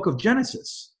the book of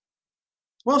Genesis?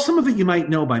 Well, some of it you might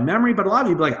know by memory, but a lot of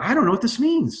you would be like, I don't know what this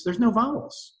means. There's no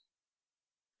vowels.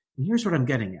 And here's what I'm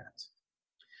getting at.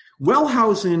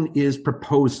 Wellhausen is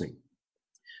proposing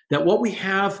that what we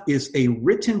have is a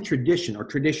written tradition or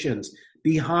traditions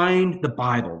behind the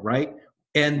Bible, right?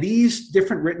 And these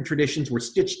different written traditions were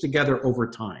stitched together over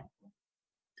time.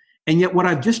 And yet what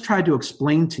I've just tried to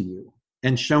explain to you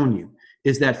and shown you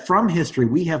is that from history,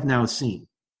 we have now seen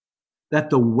that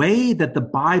the way that the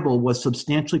Bible was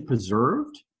substantially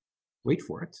preserved, wait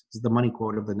for it, this is the money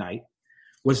quote of the night,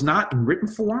 was not in written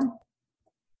form,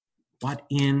 but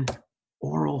in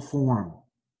oral form.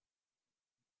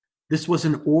 This was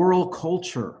an oral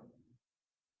culture.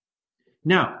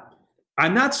 Now,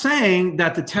 I'm not saying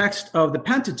that the text of the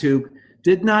Pentateuch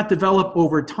did not develop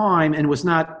over time and was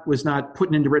not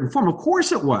put into written form. Of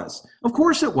course it was. Of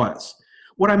course it was.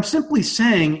 What I'm simply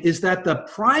saying is that the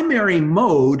primary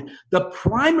mode of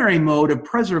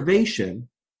preservation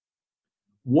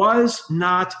was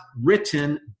not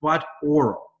written, but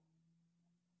oral.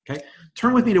 Okay?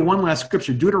 Turn with me to one last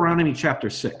scripture, Deuteronomy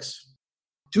chapter 6.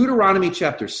 Deuteronomy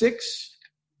chapter 6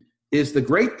 is the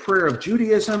great prayer of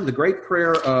Judaism, the great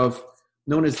prayer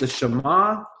known as the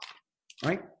Shema,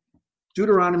 right?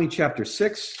 Deuteronomy chapter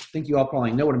 6. I think you all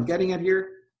probably know what I'm getting at here.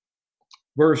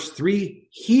 Verse 3,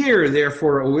 Hear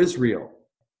therefore, O Israel.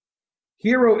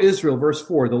 Hear, O Israel, verse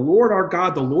 4, the Lord our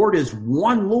God, the Lord is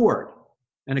one Lord.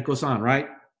 And it goes on, right?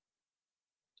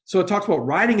 So it talks about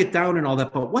writing it down and all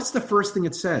that, but what's the first thing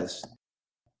it says?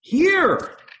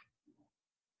 Hear.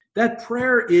 That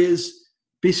prayer is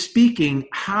bespeaking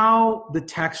how the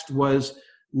text was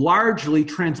largely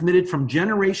transmitted from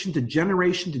generation to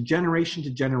generation to generation to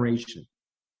generation,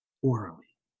 orally.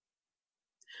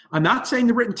 I'm not saying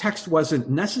the written text wasn't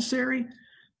necessary,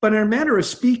 but in a manner of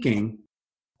speaking,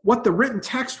 what the written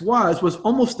text was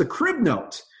almost the crib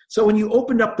note. So when you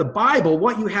opened up the Bible,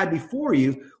 what you had before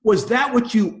you was that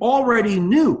which you already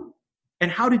knew.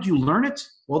 And how did you learn it?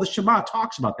 Well, the Shema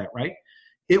talks about that, right?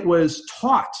 It was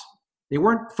taught They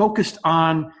weren't focused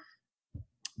on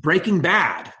Breaking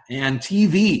Bad and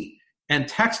TV and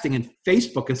texting and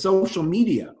Facebook and social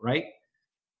media, right?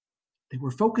 They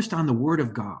were focused on the Word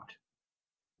of God,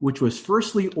 which was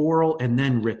firstly oral and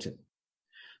then written.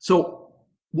 So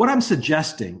what I'm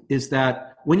suggesting is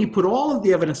that when you put all of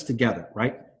the evidence together,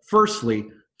 right? Firstly,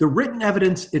 the written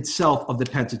evidence itself of the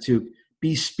Pentateuch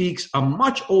bespeaks a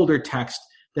much older text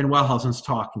than Wellhausen's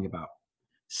talking about.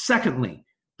 Secondly,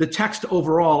 the text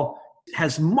overall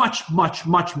has much, much,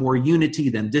 much more unity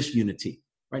than disunity.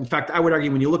 Right? In fact, I would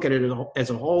argue when you look at it as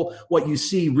a whole, what you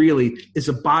see really is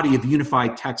a body of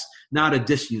unified text, not a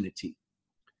disunity.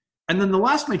 And then the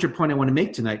last major point I want to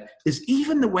make tonight is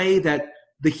even the way that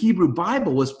the Hebrew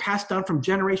Bible was passed down from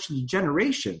generation to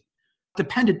generation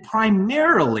depended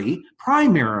primarily,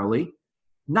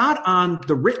 not on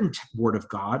the written word of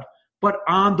God, but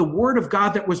on the word of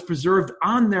God that was preserved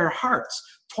on their hearts,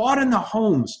 taught in the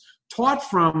homes, taught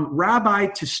from rabbi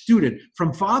to student,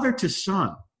 from father to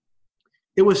son.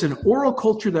 It was an oral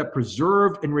culture that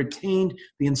preserved and retained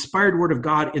the inspired word of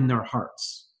God in their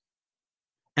hearts.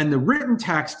 And the written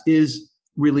text is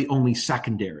really only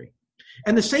secondary.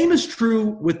 And the same is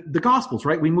true with the Gospels,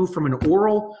 right? We move from an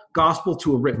oral gospel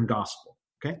to a written gospel,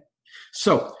 okay?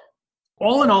 So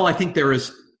all in all, I think there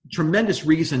is tremendous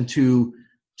reason to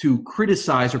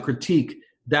criticize or critique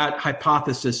that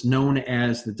hypothesis known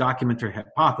as the documentary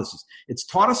hypothesis. It's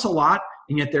taught us a lot,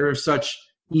 and yet there are such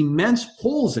immense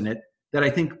holes in it that I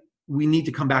think we need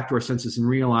to come back to our senses and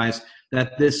realize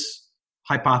that this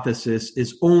hypothesis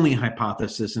is only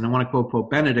hypothesis. And I want to quote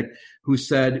Pope Benedict, who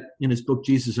said in his book,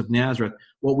 Jesus of Nazareth,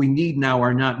 what we need now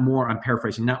are not more, I'm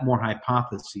paraphrasing, not more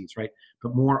hypotheses, right?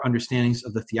 But more understandings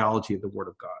of the theology of the Word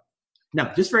of God.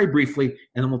 Now, just very briefly,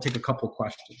 and then we'll take a couple of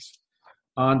questions.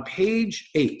 On page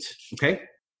 8, okay?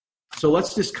 So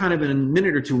let's just kind of in a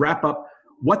minute or two wrap up,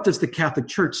 what does the Catholic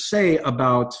Church say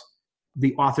about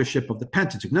the authorship of the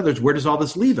Pentateuch? In other words, where does all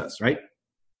this leave us, right?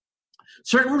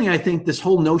 Certainly, I think this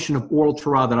whole notion of oral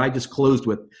Torah that I just closed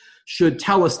with should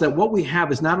tell us that what we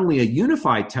have is not only a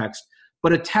unified text,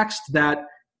 but a text that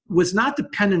was not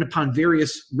dependent upon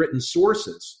various written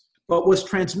sources, but was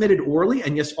transmitted orally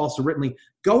and yes, also writtenly,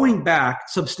 going back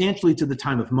substantially to the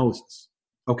time of Moses.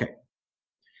 Okay.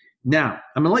 Now,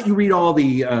 I'm going to let you read all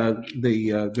the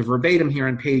verbatim here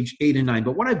on page 8 and 9,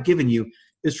 but what I've given you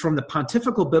is from the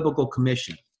Pontifical Biblical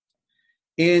Commission.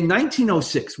 In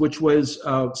 1906, which was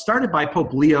started by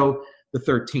Pope Leo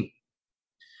XIII.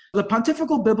 The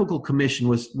Pontifical Biblical Commission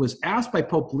was asked by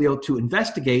Pope Leo to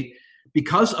investigate,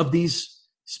 because of these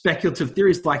speculative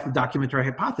theories like the documentary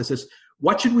hypothesis,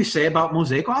 what should we say about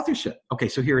Mosaic authorship? Okay,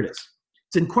 so here it is.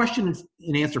 It's in question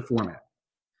and answer format.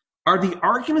 Are the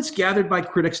arguments gathered by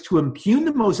critics to impugn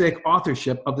the Mosaic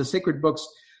authorship of the sacred books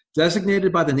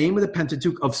designated by the name of the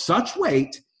Pentateuch of such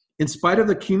weight, in spite of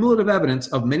the cumulative evidence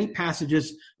of many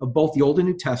passages of both the Old and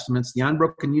New Testaments, the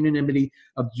unbroken unanimity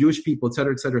of Jewish people, et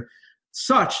cetera,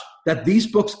 such that these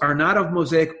books are not of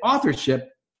Mosaic authorship,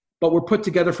 but were put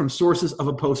together from sources of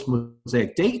a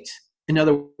post-Mosaic date? In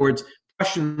other words, the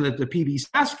question that the PB is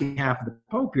asking half of the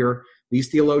Pope here, these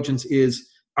theologians, is,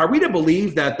 are we to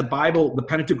believe that the Bible, the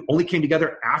Pentateuch, only came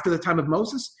together after the time of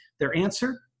Moses? Their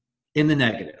answer, in the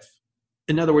negative.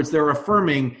 In other words, they're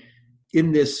affirming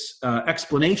in this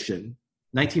explanation,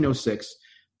 1906,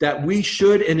 that we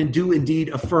should and do indeed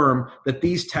affirm that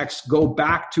these texts go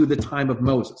back to the time of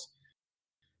Moses.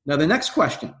 Now, the next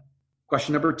question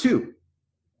number 2,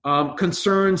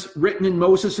 concerns written in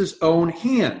Moses' own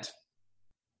hand.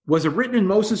 Was it written in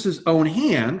Moses' own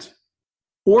hand?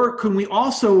 Or can we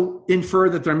also infer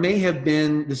that there may have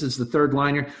been, this is the third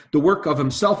line here, the work of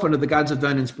himself under the guidance of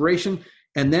divine inspiration,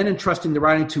 and then entrusting the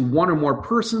writing to one or more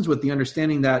persons with the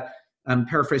understanding that, I'm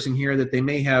paraphrasing here, that they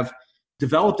may have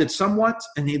developed it somewhat?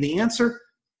 And the answer,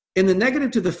 in the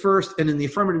negative to the first and in the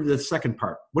affirmative to the second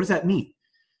part. What does that mean?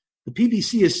 The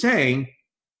PBC is saying,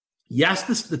 yes,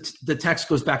 the text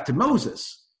goes back to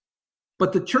Moses,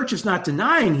 but the church is not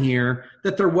denying here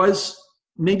that there was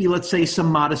maybe, let's say,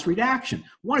 some modest redaction.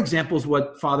 One example is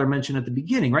what Father mentioned at the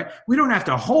beginning, right? We don't have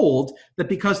to hold that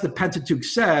because the Pentateuch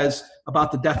says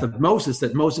about the death of Moses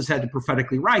that Moses had to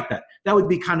prophetically write that. That would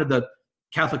be kind of the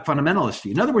Catholic fundamentalist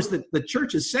view. In other words, the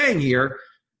church is saying here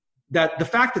that the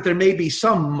fact that there may be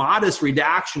some modest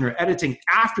redaction or editing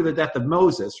after the death of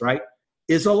Moses, right,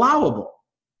 is allowable.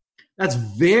 That's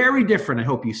very different, I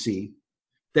hope you see,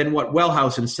 than what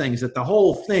Wellhausen is saying, is that the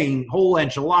whole thing, whole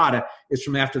enchilada, is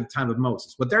from after the time of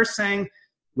Moses. What they're saying,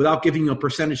 without giving you a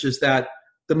percentage, is that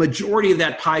the majority of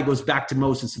that pie goes back to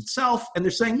Moses itself. And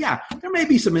they're saying, yeah, there may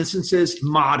be some instances,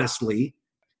 modestly,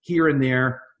 here and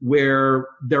there, where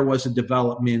there was a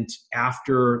development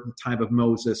after the time of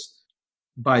Moses.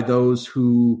 by those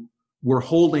who were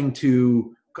holding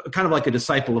to kind of like a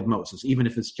disciple of Moses, even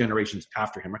if it's generations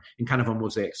after him, right? In kind of a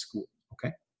Mosaic school,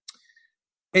 okay?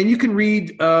 And you can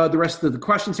read the rest of the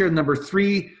questions here. Number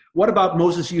 3, what about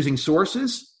Moses using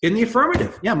sources? In the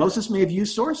affirmative. Yeah, Moses may have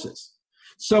used sources.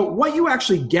 So what you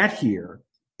actually get here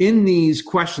in these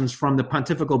questions from the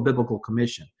Pontifical Biblical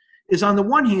Commission is, on the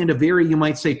one hand, a very, you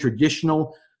might say,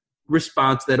 traditional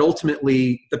response that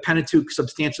ultimately the Pentateuch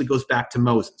substantially goes back to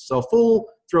Moses. So a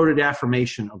full-throated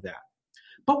affirmation of that.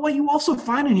 But what you also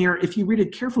find in here, if you read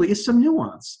it carefully, is some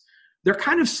nuance. They're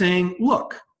kind of saying,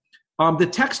 look, the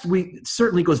text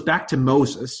certainly goes back to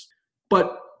Moses,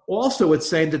 but also it's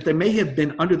saying that there may have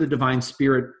been, under the divine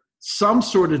spirit, some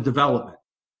sort of development.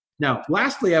 Now,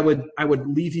 lastly, I would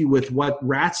leave you with what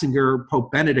Ratzinger,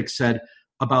 Pope Benedict, said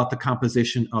about the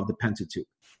composition of the Pentateuch.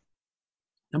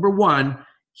 Number 1,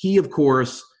 he, of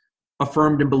course,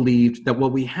 affirmed and believed that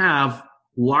what we have,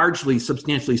 largely,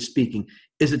 substantially speaking,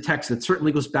 is a text that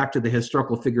certainly goes back to the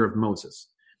historical figure of Moses.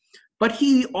 But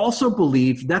he also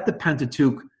believed that the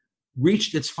Pentateuch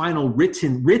reached its final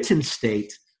written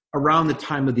state around the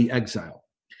time of the exile.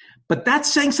 But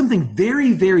that's saying something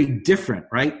very, very different,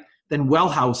 right, than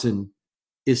Wellhausen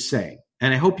is saying.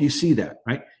 And I hope you see that,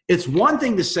 right? It's one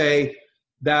thing to say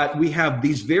that we have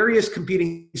these various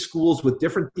competing schools with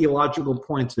different theological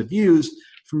points of views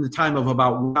from the time of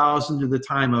about 1000 to the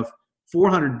time of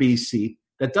 400 BC.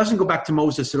 That doesn't go back to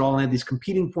Moses at all, and have these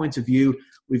competing points of view.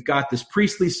 We've got this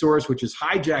priestly source, which is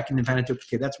hijacking the Pentateuch.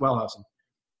 Okay, that's Wellhausen.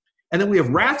 And then we have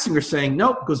Ratzinger saying,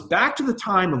 nope, it goes back to the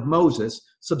time of Moses,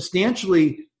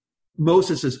 substantially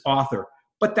Moses' author,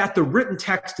 but that the written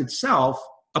text itself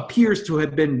appears to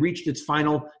have been reached its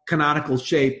final canonical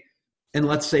shape, and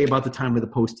let's say about the time of the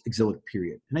post-exilic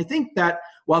period. And I think that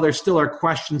while there still are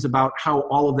questions about how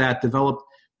all of that developed,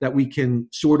 that we can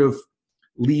sort of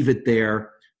leave it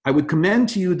there. I would commend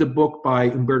to you the book by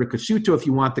Umberto Cassuto if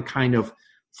you want the kind of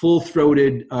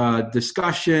full-throated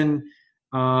discussion.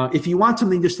 If you want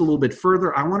something just a little bit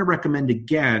further, I want to recommend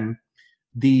again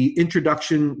the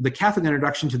Catholic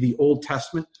Introduction to the Old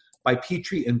Testament by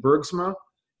Petrie and Bergsma.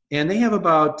 And they have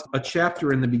about a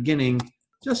chapter in the beginning,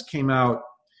 just came out,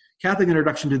 Catholic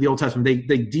Introduction to the Old Testament.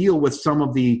 They deal with some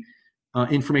of the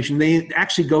information. They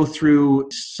actually go through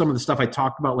some of the stuff I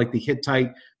talked about, like the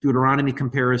Hittite Deuteronomy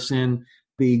comparison.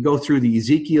 They go through the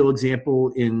Ezekiel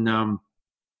example in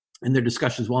their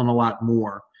discussion as well, and a lot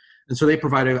more. And so they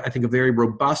provide, I think, a very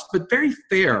robust but very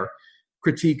fair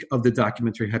critique of the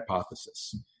documentary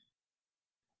hypothesis.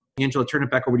 Angela, turn it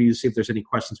back over to you to see if there's any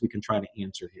questions we can try to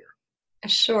answer here.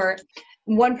 Sure.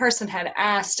 One person had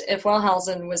asked if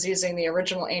Wellhausen was using the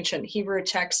original ancient Hebrew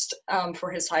text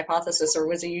for his hypothesis, or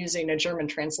was he using a German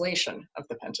translation of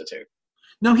the Pentateuch?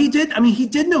 No, he did. I mean, he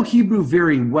did know Hebrew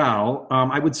very well.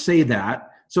 I would say that.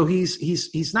 So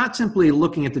he's not simply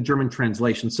looking at the German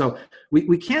translation. So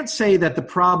we can't say that the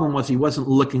problem was he wasn't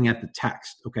looking at the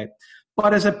text, okay?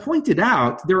 But as I pointed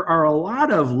out, there are a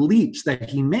lot of leaps that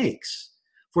he makes.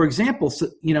 For example,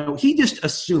 he just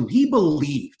assumed, he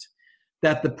believed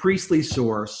that the priestly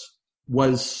source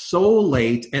was so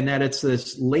late, and that it's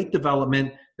this late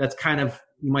development that's kind of,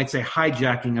 you might say,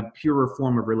 hijacking a purer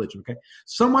form of religion, okay?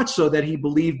 So much so that he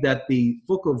believed that the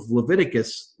book of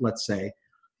Leviticus, let's say,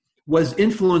 was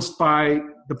influenced by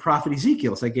the prophet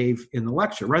Ezekiel, as I gave in the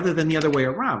lecture, rather than the other way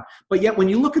around. But yet, when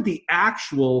you look at the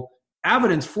actual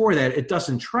evidence for that, it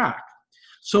doesn't track.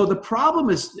 So the problem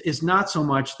is not so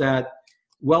much that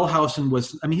Wellhausen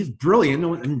was, I mean, he's brilliant,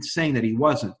 I'm saying that he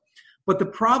wasn't, but the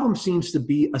problem seems to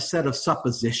be a set of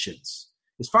suppositions.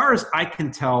 As far as I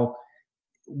can tell,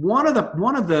 one of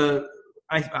the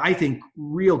I think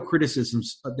real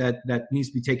criticisms that needs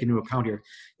to be taken into account here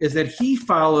is that he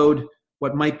followed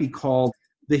what might be called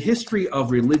the history of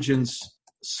religions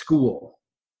school.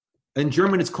 In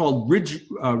German, it's called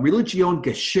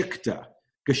Religionsgeschichte.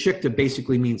 Geschichte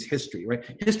basically means history, right?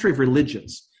 History of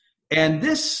religions. And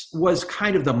this was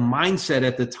kind of the mindset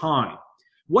at the time.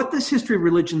 What this history of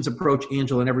religions approach,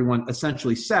 Angela and everyone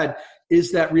essentially said,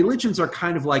 is that religions are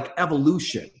kind of like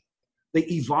evolution. They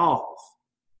evolve,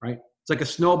 right? It's like a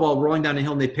snowball rolling down a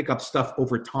hill and they pick up stuff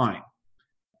over time.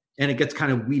 And it gets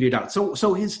kind of weeded out.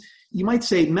 So his, you might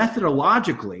say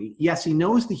methodologically, yes, he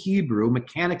knows the Hebrew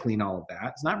mechanically and all of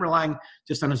that. He's not relying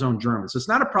just on his own German. So it's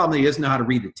not a problem that he doesn't know how to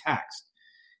read the text.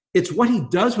 It's what he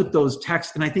does with those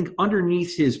texts. And I think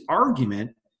underneath his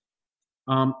argument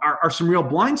are some real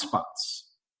blind spots.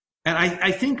 And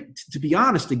I think, to be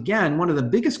honest, again, one of the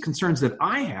biggest concerns that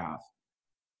I have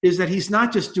is that he's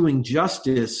not just doing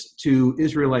justice to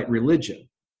Israelite religion.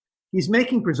 He's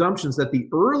making presumptions that the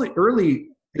early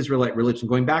Israelite religion,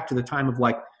 going back to the time of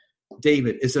like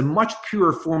David is a much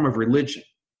purer form of religion,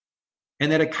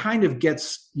 and that it kind of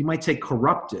gets, you might say,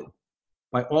 corrupted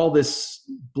by all this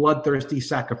bloodthirsty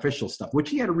sacrificial stuff, which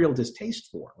he had a real distaste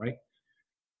for, right?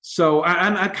 So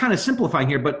I'm kind of simplifying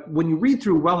here, but when you read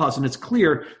through Wellhausen, it's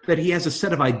clear that he has a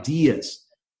set of ideas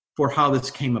for how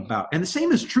this came about. And the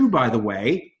same is true, by the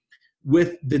way,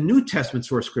 with the New Testament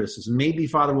source criticism. Maybe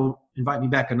Father will invite me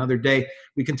back another day.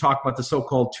 We can talk about the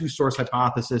so-called two-source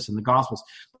hypothesis in the Gospels.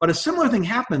 But a similar thing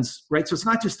happens, right? So it's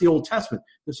not just the Old Testament.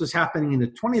 This was happening in the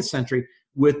 20th century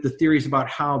with the theories about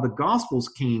how the Gospels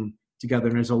came together.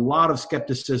 And there's a lot of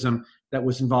skepticism that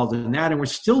was involved in that. And we're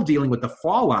still dealing with the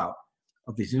fallout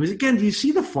of these things. Again, do you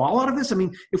see the fallout of this? I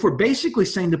mean, if we're basically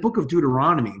saying the book of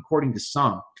Deuteronomy, according to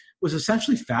some, was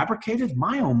essentially fabricated,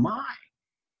 my oh my.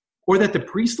 Or that the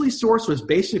priestly source was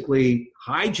basically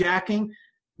hijacking,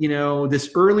 this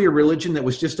earlier religion that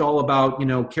was just all about,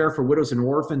 care for widows and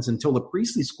orphans until the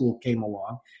priestly school came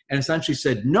along and essentially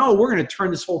said, no, we're going to turn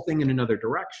this whole thing in another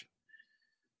direction.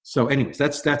 So anyways,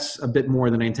 that's a bit more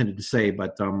than I intended to say,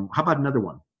 but how about another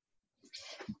one?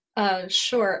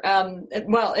 Sure.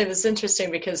 Well, it was interesting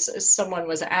because someone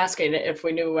was asking if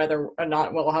we knew whether or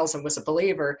not Wellhausen was a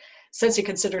believer. Since he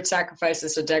considered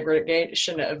sacrifices a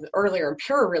degradation of earlier and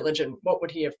pure religion, what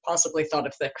would he have possibly thought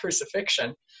of the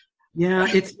crucifixion? Yeah,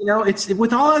 it's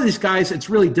with all of these guys, it's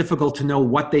really difficult to know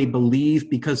what they believe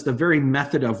because the very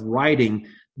method of writing,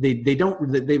 they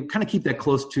kind of keep that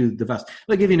close to the vest.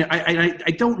 Like,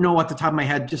 I don't know at the top of my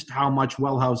head just how much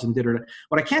Wellhausen did.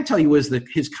 What I can tell you is that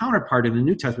his counterpart in the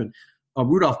New Testament,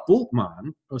 Rudolf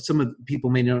Bultmann, some of the people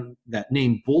may know that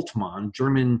name, Bultmann,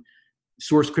 German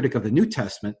source critic of the New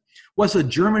Testament, was a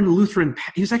German Lutheran.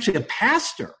 He was actually a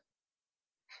pastor.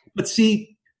 But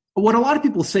see, what a lot of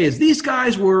people say is these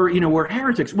guys were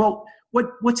heretics. Well,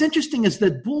 what's interesting is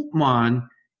that Bultmann,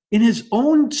 in his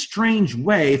own strange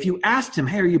way, if you asked him,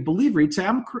 hey, are you a believer? He'd say,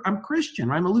 I'm Christian,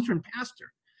 or I'm a Lutheran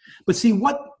pastor. But see,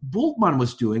 what Bultmann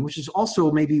was doing, which is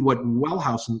also maybe what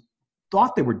Wellhausen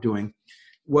thought they were doing,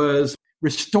 was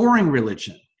restoring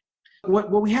religion.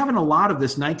 What we have in a lot of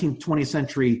this 19th, 20th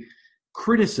century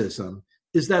criticism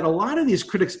is that a lot of these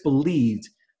critics believed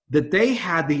that they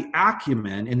had the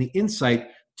acumen and the insight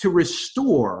to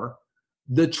restore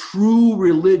the true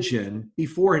religion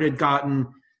before it had gotten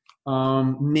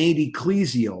made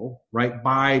ecclesial, right,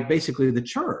 by basically the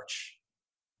church.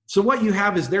 So what you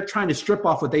have is they're trying to strip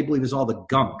off what they believe is all the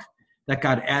gunk that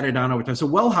got added on over time. So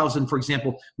Wellhausen, for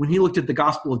example, when he looked at the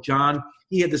Gospel of John,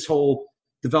 he had this whole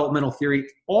developmental theory.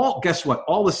 Guess what?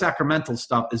 All the sacramental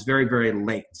stuff is very, very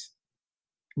late.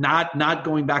 Not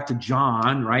going back to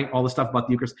John, right? All the stuff about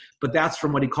the Eucharist, but that's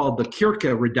from what he called the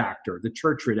Kirche redactor, the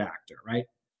church redactor, right?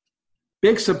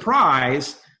 Big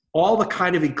surprise, all the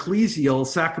kind of ecclesial,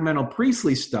 sacramental,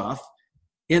 priestly stuff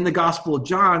in the Gospel of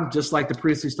John, just like the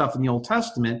priestly stuff in the Old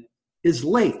Testament, is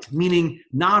late, meaning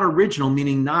not original,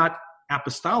 meaning not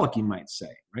apostolic, you might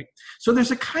say, right? So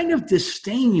there's a kind of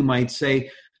disdain, you might say,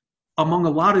 among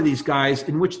a lot of these guys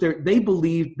in which they really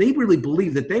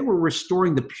believe that they were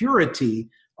restoring the purity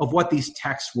of what these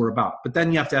texts were about. But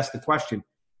then you have to ask the question,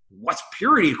 what's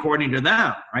purity according to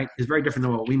them, right? It's very different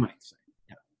than what we might say.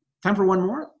 Yeah. Time for one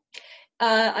more?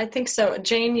 I think so.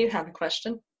 Jane, you have a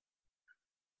question?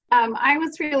 I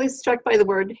was really struck by the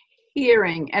word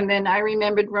hearing, and then I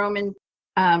remembered Romans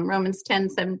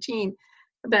 10:17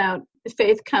 about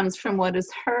faith comes from what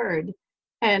is heard.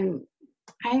 And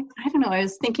I don't know, I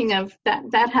was thinking of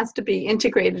that has to be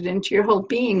integrated into your whole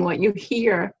being, what you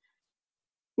hear.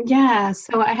 Yeah,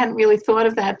 so I hadn't really thought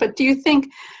of that. But do you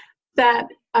think that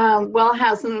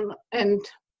Wellhausen and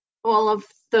all of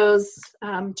those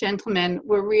gentlemen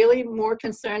were really more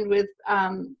concerned with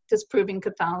disproving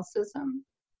Catholicism?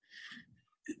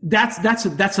 That's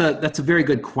a very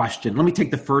good question. Let me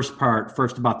take the first part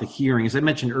first about the hearing. As I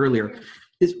mentioned earlier,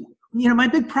 my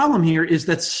big problem here is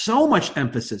that so much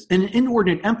emphasis, an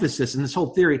inordinate emphasis in this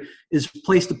whole theory is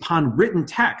placed upon written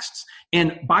texts.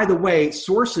 And by the way,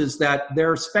 sources that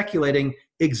they're speculating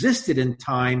existed in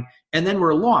time and then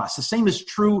were lost. The same is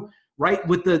true, right,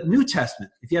 with the New Testament.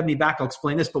 If you have me back, I'll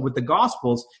explain this. But with the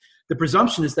Gospels, the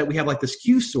presumption is that we have like this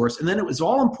Q source, and then it was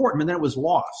all important, and then it was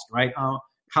lost, right?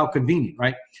 How convenient,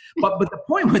 right? But the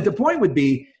point would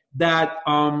be that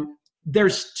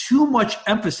there's too much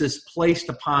emphasis placed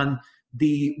upon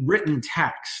the written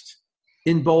text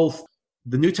in both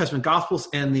the New Testament Gospels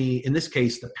and in this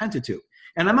case, the Pentateuch.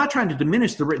 And I'm not trying to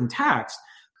diminish the written text.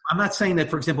 I'm not saying that,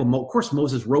 for example, of course,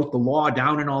 Moses wrote the law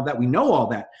down and all that. We know all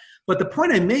that. But the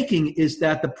point I'm making is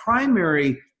that the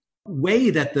primary way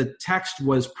that the text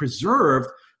was preserved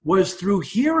was through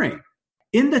hearing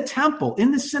in the temple,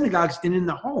 in the synagogues, and in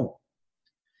the home.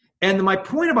 And my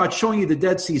point about showing you the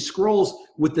Dead Sea Scrolls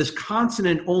with this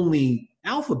consonant-only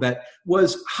alphabet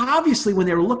was obviously when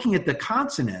they were looking at the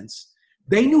consonants,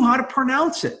 they knew how to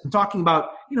pronounce it. I'm talking about,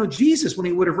 Jesus, when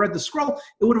he would have read the scroll,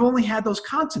 it would have only had those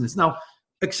consonants. Now,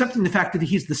 accepting the fact that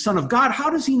he's the Son of God, how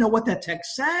does he know what that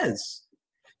text says?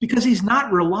 Because he's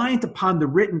not reliant upon the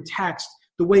written text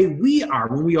the way we are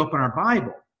when we open our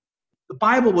Bible. The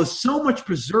Bible was so much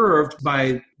preserved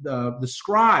by the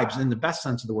scribes, in the best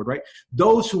sense of the word, right?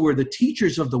 Those who were the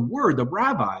teachers of the word, the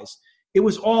rabbis. It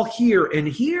was all here and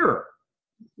here.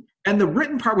 And the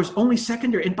written part was only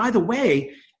secondary. And by the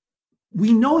way,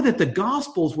 we know that the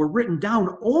Gospels were written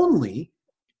down only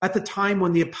at the time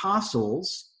when the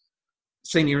apostles,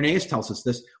 St. Irenaeus tells us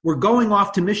this, were going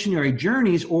off to missionary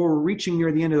journeys or were reaching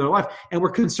near the end of their life. And we're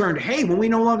concerned, hey, when we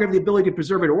no longer have the ability to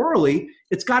preserve it orally,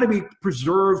 it's got to be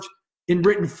preserved in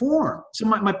written form. So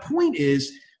my point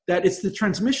is that it's the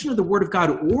transmission of the Word of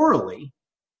God orally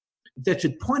that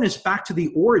should point us back to the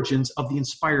origins of the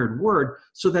inspired Word,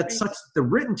 so that such the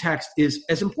written text is,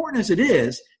 as important as it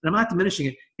is, and I'm not diminishing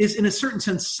it, is in a certain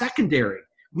sense secondary.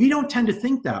 We don't tend to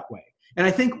think that way. And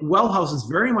I think Wellhausen is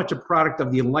very much a product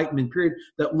of the Enlightenment period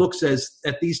that looks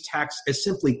at these texts as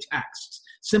simply texts,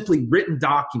 simply written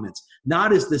documents,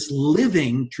 not as this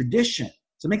living tradition.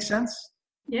 Does that make sense?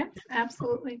 Yeah,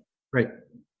 absolutely. Right.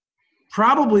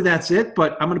 Probably that's it,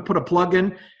 but I'm going to put a plug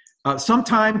in.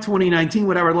 Sometime 2019,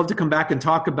 whatever, I'd love to come back and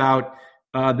talk about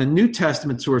the New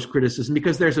Testament source criticism,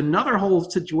 because there's another whole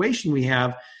situation we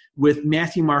have with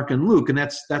Matthew, Mark, and Luke, and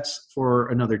that's for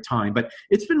another time. But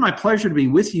it's been my pleasure to be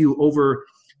with you over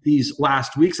these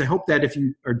last weeks. I hope that if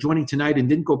you are joining tonight and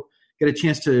didn't get a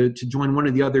chance to join one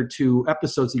of the other two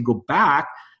episodes, you go back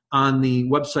on the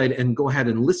website and go ahead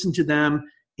and listen to them.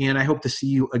 And I hope to see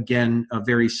you again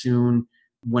very soon,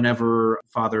 whenever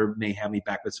Father may have me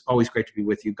back. It's always great to be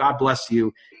with you. God bless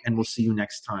you, and we'll see you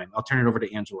next time. I'll turn it over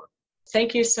to Angela.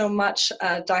 Thank you so much,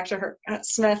 Dr.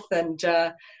 Smith, and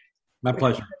my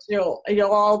pleasure. You'll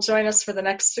all join us for the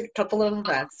next couple of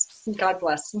events. God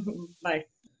bless. Bye.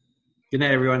 Good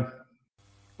night, everyone.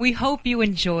 We hope you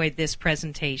enjoyed this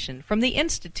presentation from the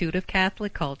Institute of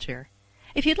Catholic Culture.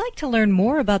 If you'd like to learn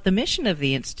more about the mission of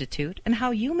the Institute and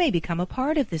how you may become a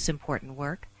part of this important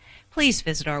work, please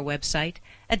visit our website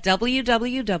at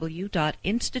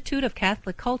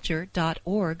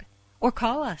www.instituteofcatholicculture.org or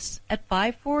call us at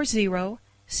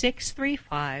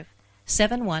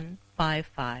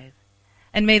 540-635-7155.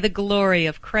 And may the glory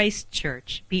of Christ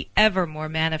Church be ever more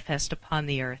manifest upon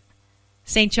the earth.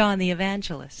 St. John the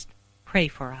Evangelist, pray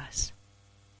for us.